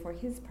glory, for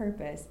His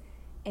purpose,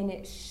 and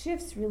it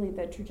shifts really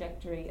the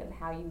trajectory of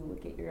how you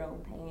look at your own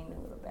pain a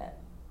little bit.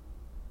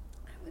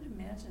 I would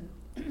imagine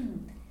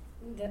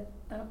that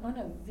on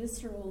a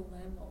visceral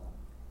level,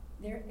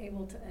 they're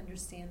able to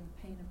understand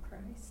the pain of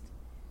Christ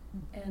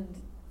and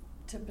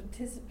to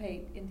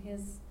participate in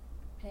His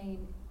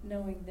pain,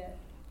 knowing that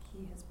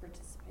He has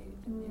participated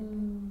in their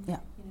pain. Yeah.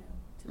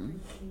 To bring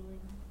healing.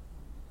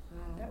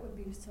 Wow. That would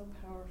be so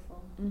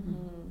powerful.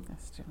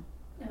 That's true.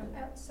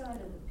 Now,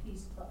 outside of the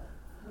Peace Club,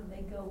 when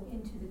they go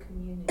into the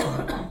community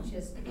and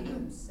just be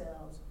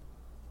themselves,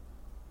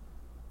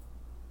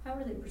 how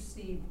are they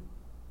perceived,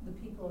 the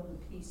people in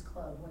the Peace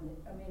Club?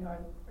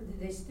 Do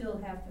they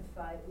still have to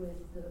fight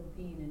with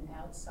being an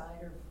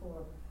outsider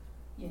for,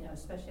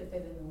 especially if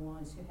they've been the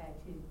ones who had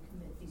to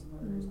commit these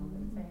murders on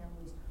their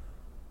families?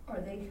 Are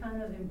they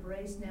kind of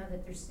embraced now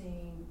that they're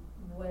seeing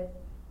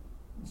what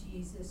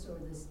Jesus or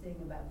this thing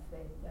about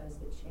faith does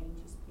that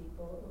changes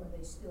people, or are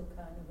they still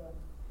kind of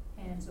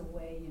hands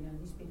away,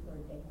 these people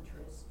are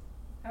dangerous?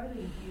 How are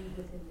they viewed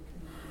within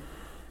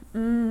the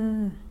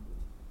community?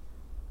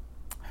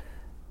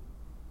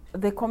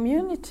 The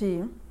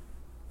community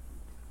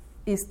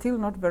is still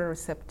not very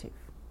receptive,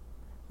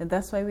 and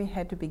that's why we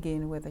had to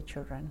begin with the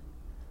children.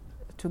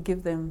 to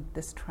give them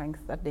the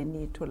strength that they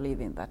need to live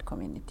in that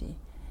community,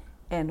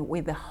 and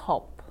with the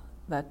hope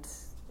that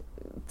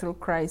through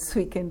Christ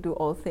we can do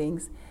all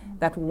things,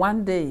 that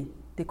one day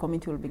the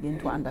community will begin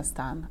to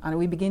understand, and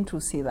we begin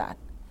to see that.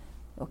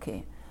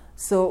 Okay,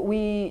 so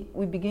we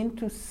begin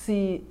to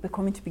see the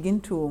community begin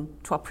to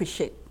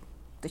appreciate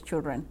the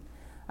children.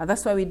 And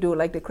that's why we do,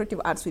 like the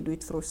creative arts, we do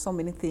it through so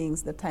many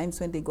things. The times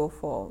when they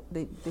go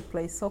they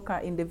play soccer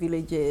in the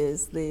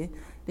villages, the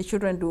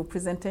children do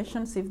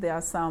presentations if there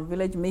are some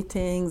village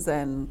meetings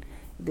and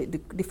the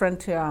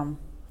different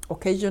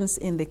occasions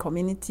in the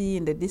community,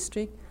 in the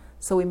district.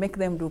 So we make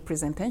them do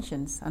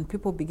presentations, and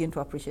people begin to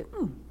appreciate,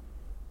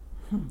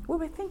 we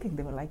were thinking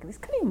they were like this.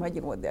 Can you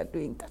imagine what they're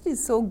doing? That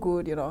is so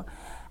good, you know.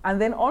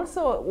 And then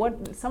also,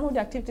 some of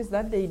the activities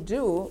that they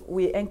do,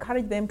 we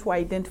encourage them to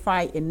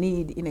identify a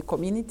need in a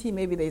community.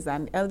 Maybe there's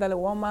an elderly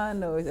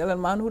woman or an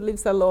elderly man who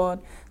lives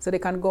alone, so they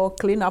can go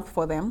clean up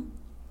for them.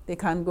 They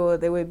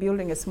were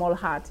building a small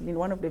hut. In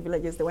one of the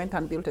villages, they went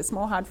and built a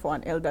small hut for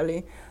an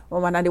elderly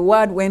woman, and the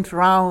word went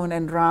round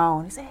and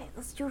round. They say, hey,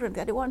 those children,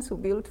 they're the ones who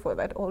built for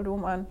that old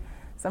woman.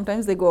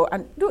 Sometimes they go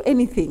and do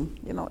anything,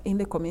 you know, in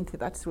the community.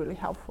 That's really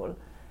helpful.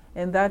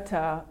 And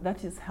that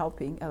is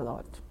helping a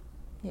lot,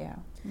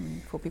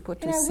 for people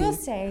to see. And I will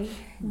say,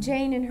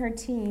 Jane and her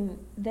team,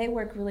 they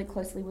work really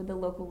closely with the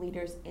local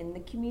leaders in the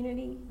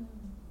community,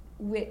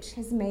 which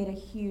has made a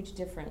huge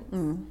difference.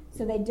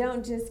 So they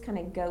don't just kind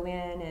of go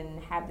in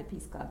and have the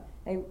Peace Club.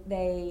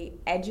 They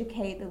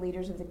educate the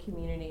leaders of the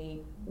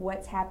community,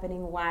 what's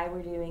happening, why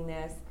we're doing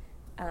this.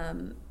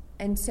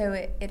 And so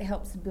it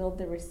helps build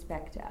the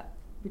respect up,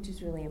 which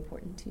is really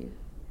important too.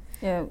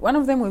 Yeah, one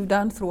of them we've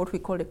done through what we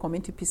call the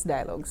community peace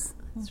dialogues.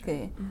 That's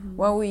right.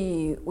 Where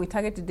we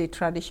targeted the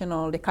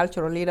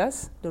cultural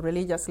leaders, the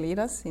religious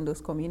leaders in those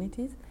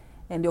communities,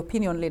 and the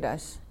opinion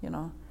leaders, you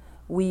know.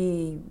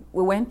 We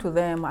went to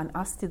them and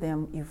asked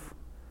them if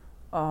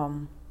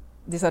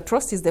these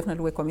atrocities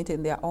definitely were committed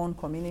in their own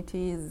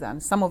communities,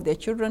 and some of their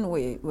children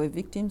were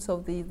victims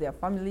of these, their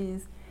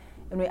families.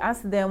 And we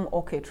asked them,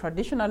 okay,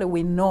 traditionally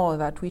we know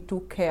that we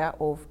took care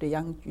of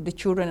the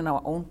children in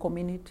our own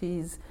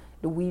communities,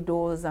 the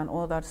widows and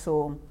all that,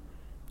 so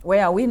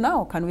where are we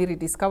now? Can we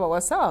rediscover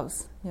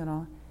ourselves? You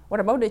know, what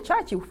about the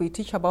church? If we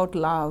teach about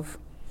love,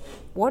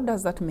 what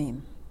does that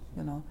mean?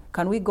 You know,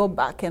 can we go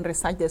back and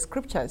recite the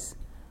scriptures?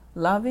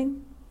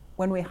 Loving,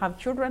 when we have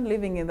children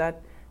living in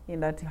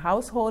that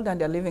household and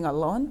they're living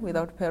alone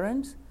without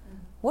parents,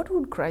 what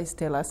would Christ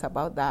tell us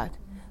about that?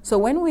 So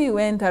when we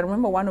went, I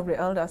remember one of the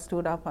elders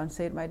stood up and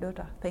said, my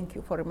daughter, thank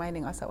you for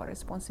reminding us our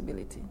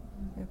responsibility.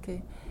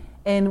 Okay.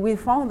 And we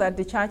found that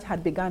the church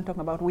had begun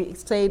talking about, we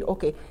said,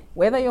 okay,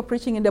 whether you're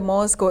preaching in the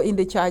mosque or in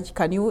the church,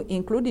 can you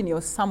include in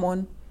your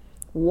sermon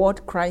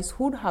what Christ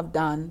would have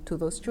done to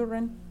those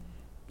children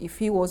if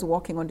he was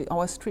walking on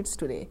our streets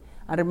today?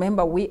 And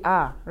remember, we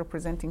are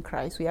representing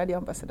Christ. We are the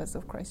ambassadors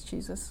of Christ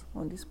Jesus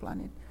on this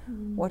planet.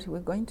 What we're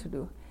going to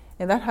do.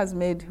 And that has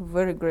made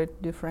very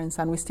great difference.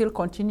 And we still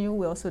continue.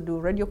 We also do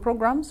radio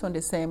programs on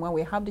the same, where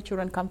we have the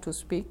children come to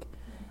speak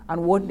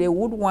and what they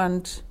would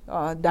want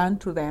done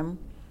to them.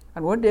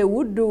 And what they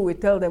would do, we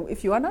tell them,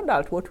 if you're an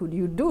adult, what would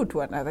you do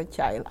to another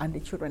child? And the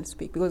children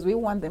speak, because we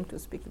want them to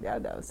speak to the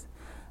adults,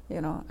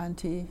 you know,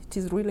 and it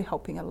is really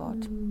helping a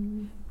lot.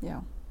 Yeah.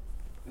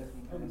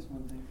 Bethany, can I ask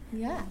one thing?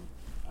 Yeah.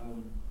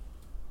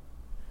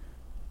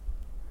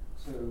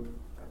 So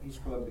a Peace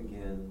Club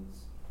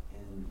begins,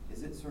 and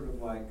is it sort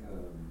of like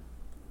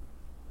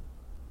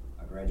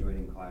a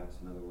graduating class?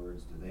 In other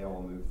words, do they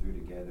all move through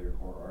together,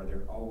 or are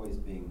there always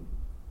being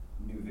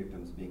new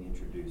victims being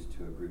introduced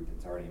to a group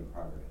that's already in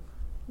progress?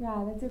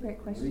 Yeah, that's a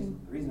great question.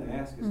 The reason I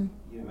ask is,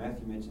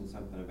 Matthew mentioned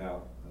something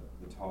about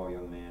the tall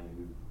young man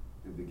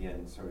who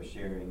began sort of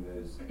sharing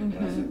those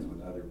lessons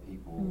with other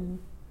people.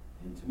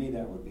 And to me,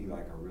 that would be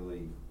like a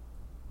really,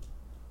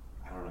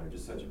 I don't know,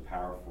 just such a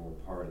powerful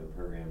part of the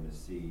program to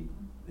see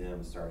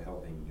them start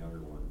helping younger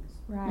ones.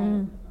 Right.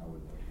 I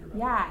would love to hear about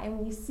that. And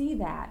we see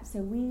that. So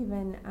we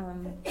even,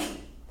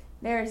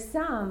 there are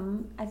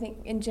some, I think,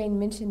 and Jane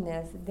mentioned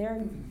this,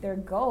 their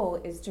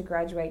goal is to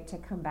graduate to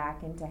come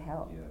back and to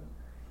help. Yeah.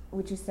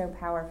 Which is so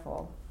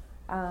powerful.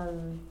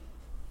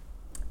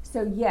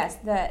 So yes,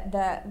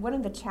 the one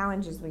of the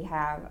challenges we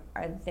have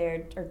are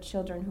there are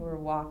children who are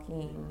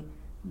walking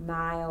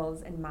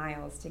miles and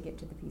miles to get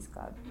to the Peace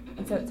Club,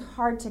 and so it's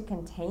hard to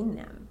contain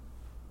them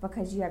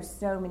because you have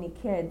so many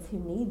kids who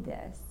need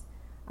this.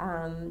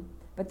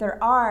 But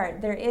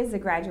there is a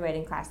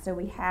graduating class. So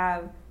we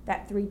have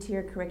that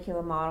 3-tier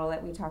curriculum model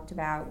that we talked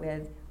about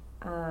with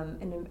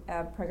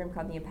a program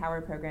called the Empower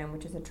Program,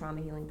 which is a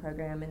trauma healing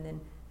program, and then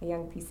a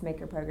Young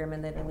Peacemaker program,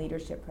 and then a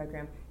leadership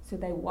program. So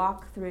they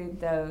walk through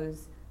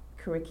those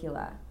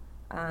curricula.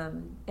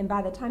 And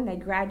by the time they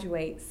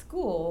graduate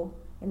school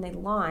and they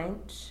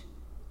launch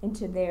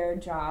into their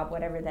job,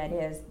 whatever that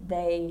is,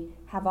 they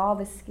have all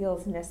the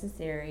skills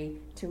necessary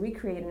to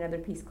recreate another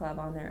Peace Club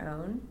on their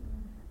own.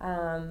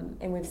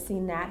 And we've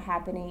seen that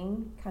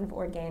happening kind of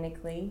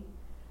organically.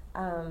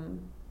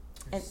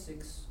 There's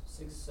six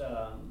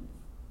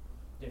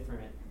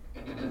different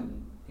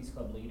Peace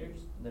Club leaders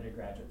that are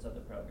graduates of the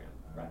program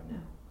right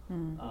now.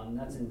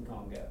 That's in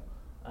Congo.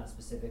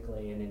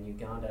 Specifically, and in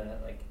Uganda,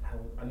 like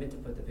I meant to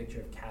put the picture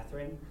of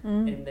Catherine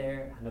in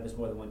there. I know there's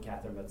more than one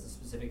Catherine, but it's a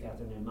specific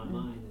Catherine in my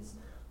mind. Is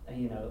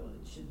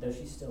though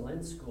she's still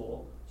in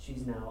school,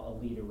 she's now a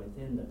leader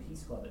within the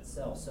Peace Club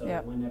itself. So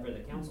whenever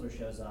the counselor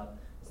shows up,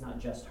 it's not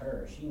just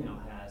her. She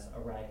now has a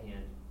right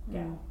hand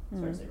gal.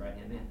 Sorry to say right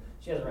hand man.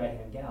 She has a right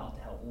hand gal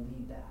to help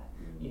lead that.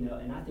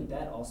 And I think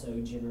that also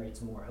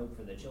generates more hope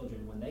for the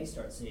children when they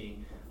start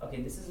seeing,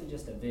 okay, this isn't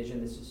just a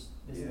vision. This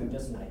isn't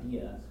just an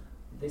idea.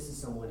 This is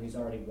someone who's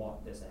already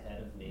walked this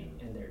ahead of me,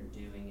 and they're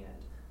doing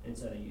it. And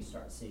so you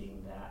start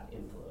seeing that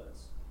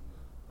influence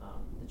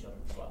the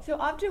children as well. So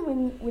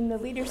often when the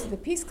leaders of the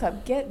Peace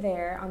Club get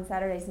there on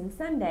Saturdays and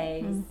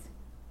Sundays,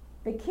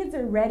 the kids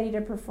are ready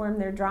to perform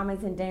their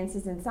dramas and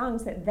dances and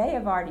songs that they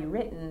have already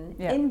written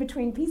in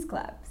between Peace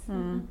Clubs.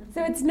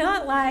 So it's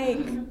not like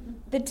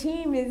the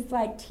team is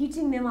like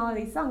teaching them all of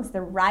these songs.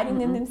 They're writing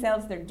them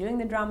themselves. They're doing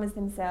the dramas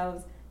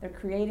themselves. They're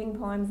creating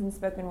poems and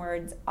spoken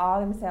words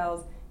all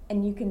themselves.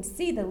 And you can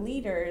see the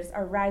leaders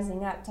are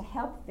rising up to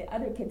help the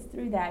other kids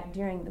through that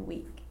during the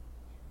week,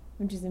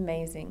 which is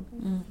amazing.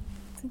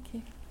 Thank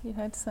you. You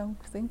had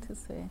something to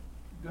say.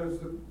 Does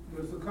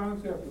the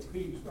concept of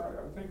peace,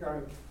 I think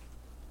I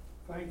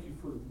thank you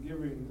for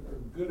giving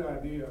a good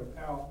idea of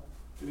how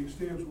it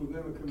extends within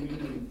a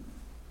community.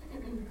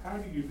 How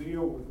do you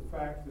deal with the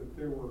fact that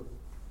there were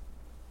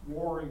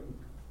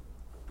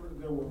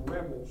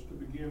rebels to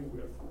begin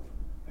with,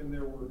 and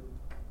there were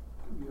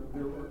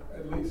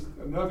at least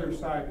another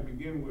side to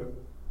begin with?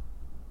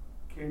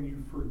 Can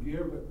you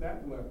forgive at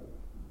that level?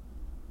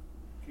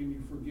 Can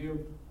you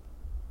forgive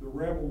the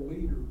rebel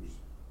leaders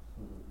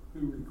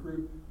who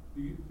recruit?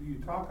 Do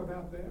you talk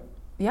about that?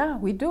 Yeah,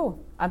 we do.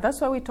 And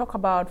that's why we talk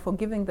about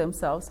forgiving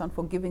themselves and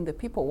forgiving the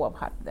people who have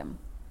hurt them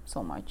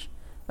so much.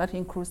 That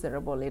includes the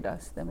rebel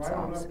leaders themselves. Right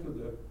on up to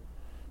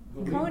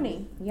the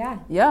Coney,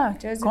 Yeah,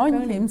 Joseph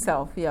Coney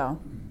himself, That'd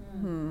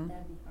be fun.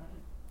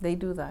 They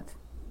do that.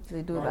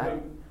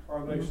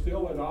 Are they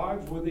still at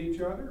odds with each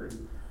other?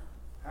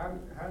 And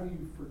how do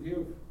you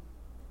forgive?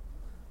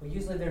 Well,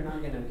 usually they're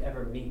not going to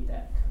ever meet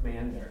that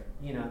commander.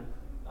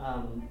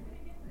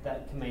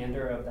 That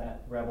commander of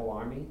that rebel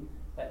army.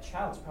 That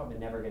child's probably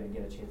never going to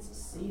get a chance to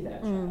see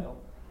that child.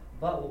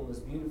 But what was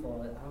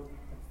beautiful, I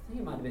think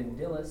it might have been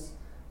Dillis.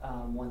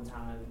 One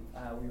time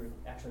we were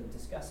actually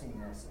discussing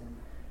this, and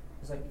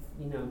it was like,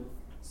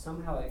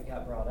 somehow it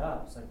got brought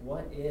up. It's like,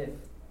 what if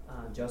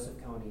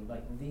Joseph Coney,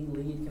 like the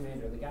lead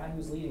commander, the guy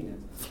who's leading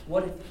us,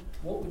 what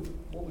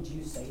would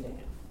you say to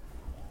him?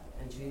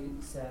 And she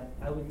said,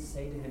 I would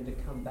say to him to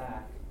come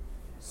back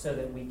so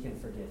that we can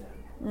forgive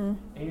him.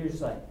 And you're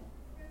just like,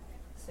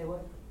 say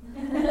what?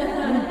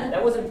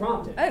 That wasn't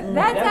prompted.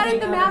 That's out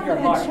of the mouth of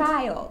a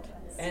child.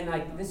 And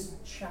like, this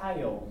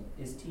child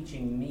is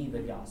teaching me the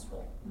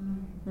gospel.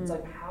 It's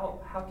like,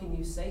 how can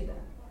you say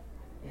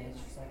that? And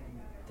she's like,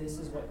 this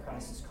is what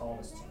Christ has called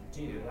us to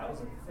do. That was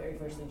the very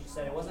first thing she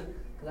said. It wasn't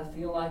because I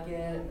feel like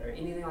it or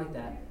anything like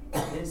that.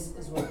 This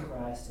is what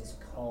Christ has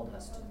called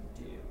us to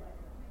do.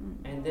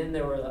 And then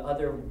there were the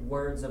other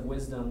words of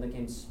wisdom that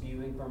came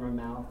spewing from her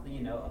mouth,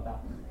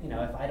 about,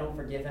 if I don't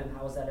forgive him,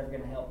 how is that ever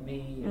going to help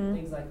me? And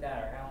things like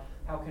that. Or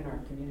how can our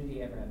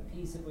community ever have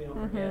peace if we don't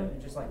forgive?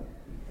 And just like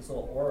this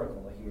little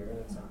oracle here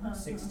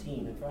that's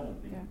 16 in front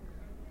of me. Yeah.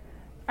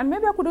 And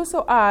maybe I could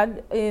also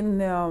add,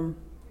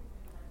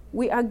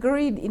 we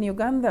agreed in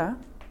Uganda,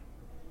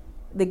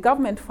 the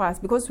government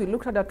first, because we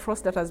looked at the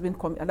trust that had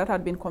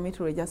been committed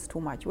was just too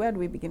much. Where do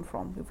we begin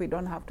from if we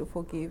don't have to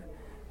forgive?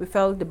 We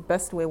felt the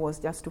best way was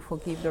just to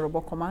forgive the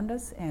rebel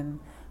commanders. And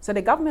so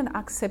the government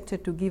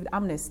accepted to give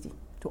amnesty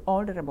to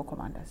all the rebel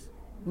commanders,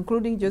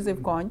 including Joseph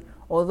Kony,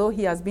 although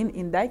he has been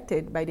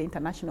indicted by the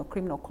International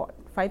Criminal Court.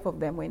 5 of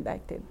them were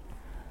indicted.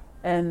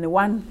 And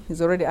 1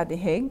 is already at The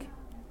Hague.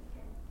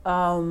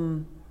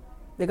 The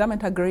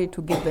government agreed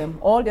to give them,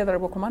 all the other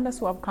rebel commanders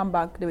who have come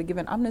back, they were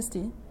given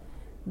amnesty.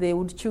 They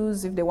would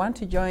choose if they want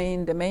to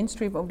join the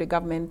mainstream of the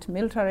government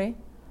military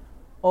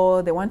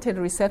or they wanted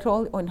to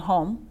resettle on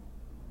home.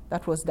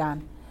 That was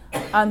done.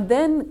 And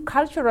then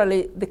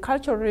culturally, the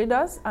cultural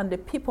leaders and the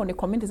people in the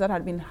communities that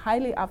had been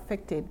highly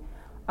affected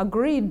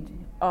agreed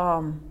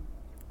on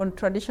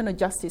traditional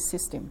justice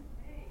system.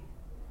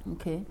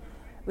 Okay,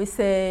 we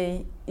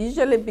say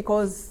usually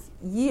because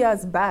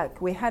years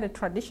back we had a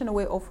traditional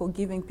way of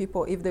forgiving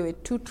people if there were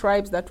 2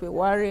 tribes that were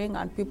warring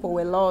and people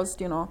were lost.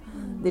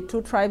 The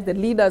 2 tribes, the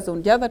leaders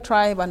on the other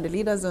tribe and the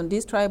leaders on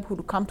this tribe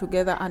would come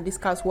together and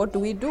discuss what do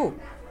we do.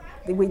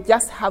 We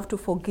just have to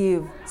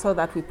forgive so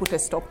that we put a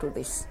stop to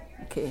this.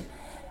 Okay.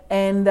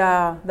 And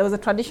there was a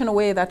traditional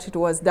way that it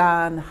was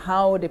done,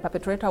 how the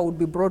perpetrator would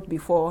be brought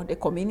before the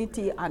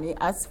community and he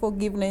asked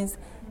forgiveness,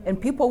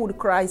 and people would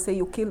cry, say,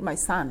 you killed my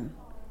son.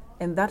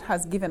 And that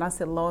has given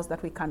us a loss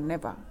that we can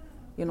never,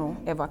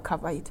 ever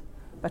cover it.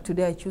 But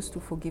today I choose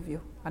to forgive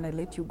you and I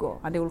let you go.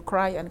 And they will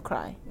cry and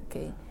cry.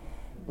 Okay.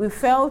 We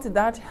felt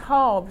that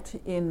helped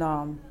in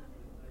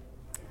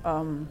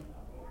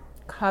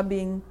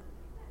curbing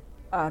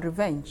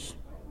revenge.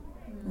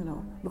 you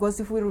know, because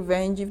if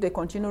they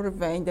continue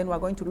revenge, then we're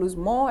going to lose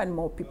more and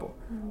more people.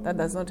 That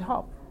does not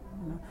help.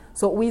 You know.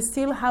 So we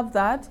still have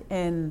that,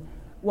 and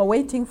we're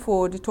waiting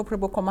for the top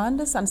rebel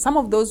commanders, and some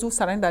of those who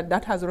surrendered,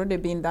 that has already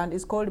been done.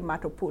 It's called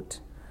matoput,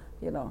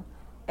 you know,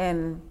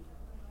 and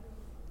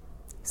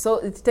so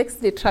it takes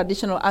the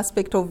traditional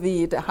aspect of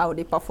it, how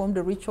they perform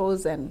the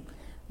rituals, and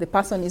the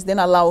person is then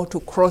allowed to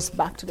cross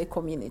back to the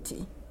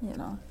community, you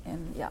know,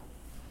 and yeah.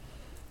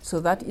 So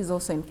that is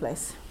also in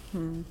place.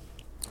 Did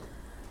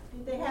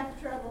they have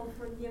trouble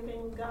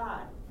forgiving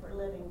God for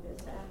letting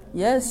this happen?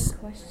 Yes,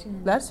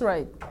 that's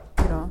right,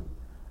 you know.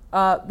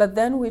 But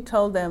then we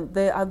tell them,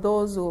 there are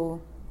those who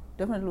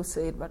definitely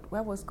say, but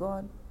where was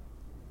God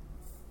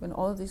when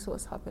all this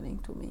was happening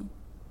to me,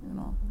 you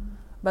know?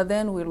 But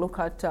then we look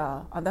at,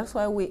 and that's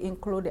why we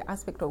include the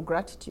aspect of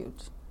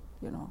gratitude,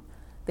 you know.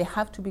 They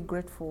have to be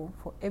grateful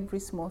for every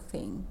small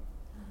thing.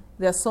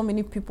 There are so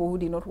many people who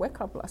did not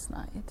wake up last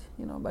night,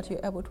 you know, but you're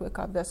able to wake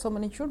up. There are so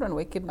many children who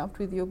were kidnapped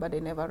with you, but they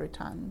never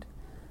returned.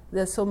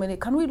 There are so many.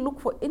 Can we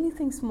look for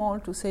anything small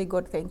to say,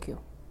 God, thank you?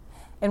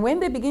 And when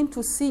they begin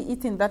to see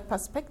it in that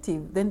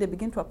perspective, then they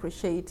begin to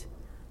appreciate,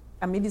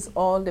 amidst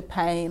all the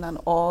pain and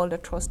all the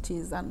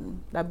atrocities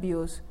and the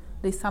abuse,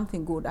 there's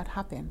something good that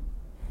happened.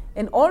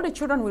 And all the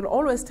children will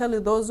always tell you,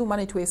 those who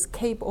managed to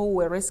escape or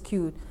were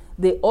rescued,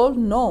 they all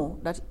know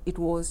that it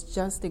was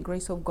just the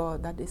grace of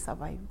God that they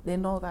survived. They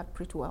know that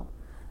pretty well.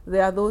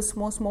 There are those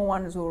small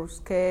ones who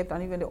escaped,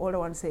 and even the older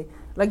ones say,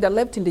 like they're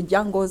left in the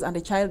jungles and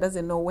the child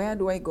doesn't know, where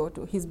do I go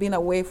to? He's been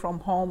away from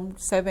home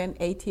 7,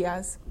 8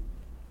 years.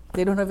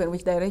 They don't know in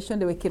which direction.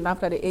 They were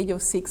kidnapped at the age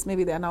of 6,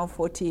 maybe they're now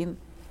 14.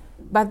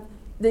 But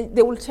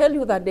they will tell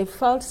you that they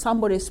felt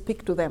somebody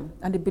speak to them,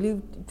 and they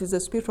believe it is the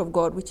Spirit of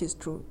God, which is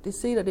true. They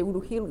say that they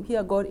will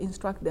hear God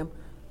instruct them,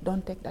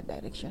 don't take that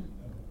direction.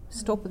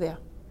 Stop there.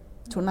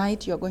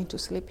 Tonight you're going to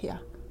sleep here.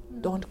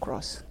 Don't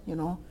cross, you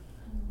know.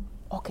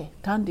 Okay,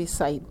 turn this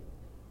side.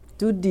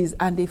 Do this.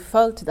 And they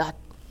felt that,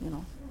 you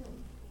know.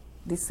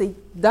 They say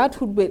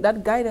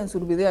that guidance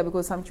would be there,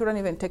 because some children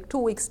even take 2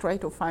 weeks try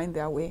to find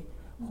their way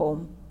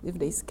home if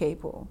they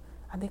escape,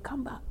 and they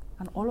come back.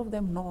 And all of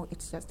them know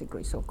it's just the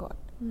grace of God.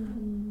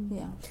 Mm-hmm.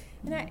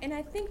 Yeah. And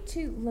I think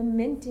too,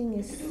 lamenting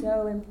is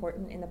so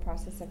important in the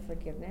process of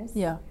forgiveness.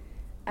 Yeah.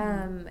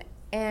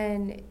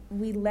 And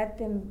we let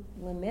them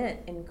lament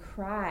and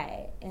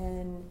cry,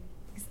 and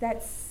because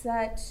that's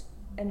such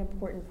an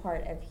important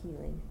part of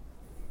healing.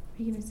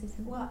 Are you going to say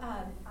something? Well,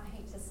 I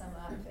hate to sum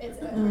up. It's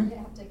we're going to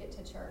have to get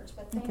to church,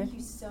 but thank you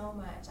so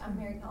much. I'm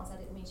Mary Collins. I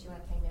didn't meet you when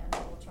I came in. I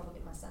had a little trouble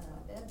getting my son out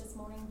of bed this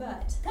morning,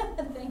 but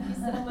thank you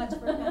so much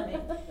for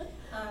coming.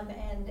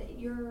 And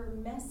your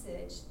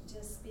message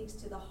just speaks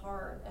to the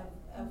heart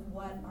of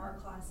what our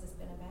class has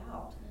been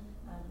about,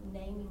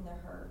 naming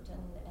the hurt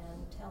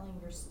and telling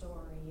your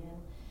story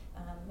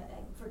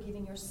and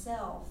forgiving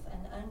yourself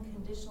and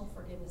unconditional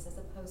forgiveness as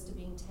opposed to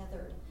being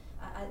tethered.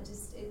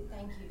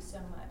 Thank you so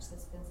much.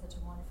 That's been such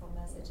a wonderful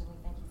message, and we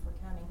thank you for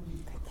coming.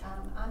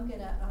 I'm going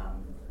to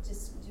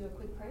just do a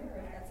quick prayer,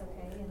 if that's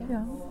okay, and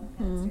then we'll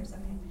head upstairs.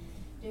 Okay.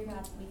 Dear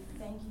God, we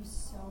thank you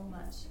so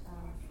much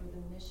for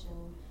the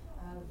mission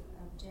of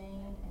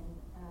Jane and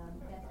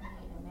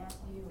Bethany and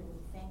Matthew, and we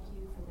thank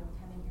you for them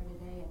coming here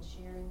today and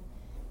sharing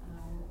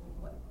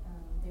what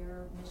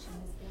their mission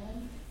has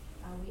been.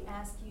 We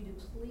ask you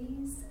to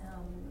please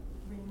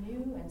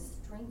renew and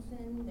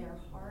strengthen their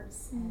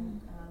hearts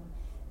and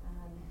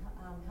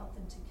help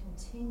them to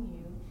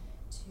continue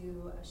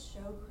to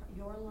show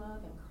your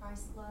love and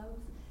Christ's love,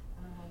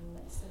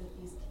 so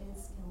that these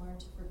kids can learn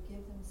to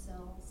forgive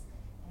themselves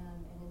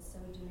and in so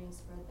doing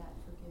spread that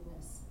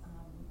forgiveness.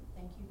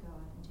 Thank you,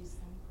 God. In Jesus'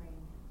 name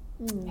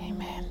we pray.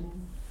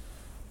 Amen.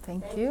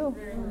 Thank you.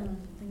 Very much.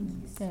 Thank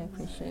you so much. I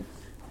appreciate it.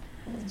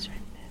 That's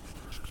right.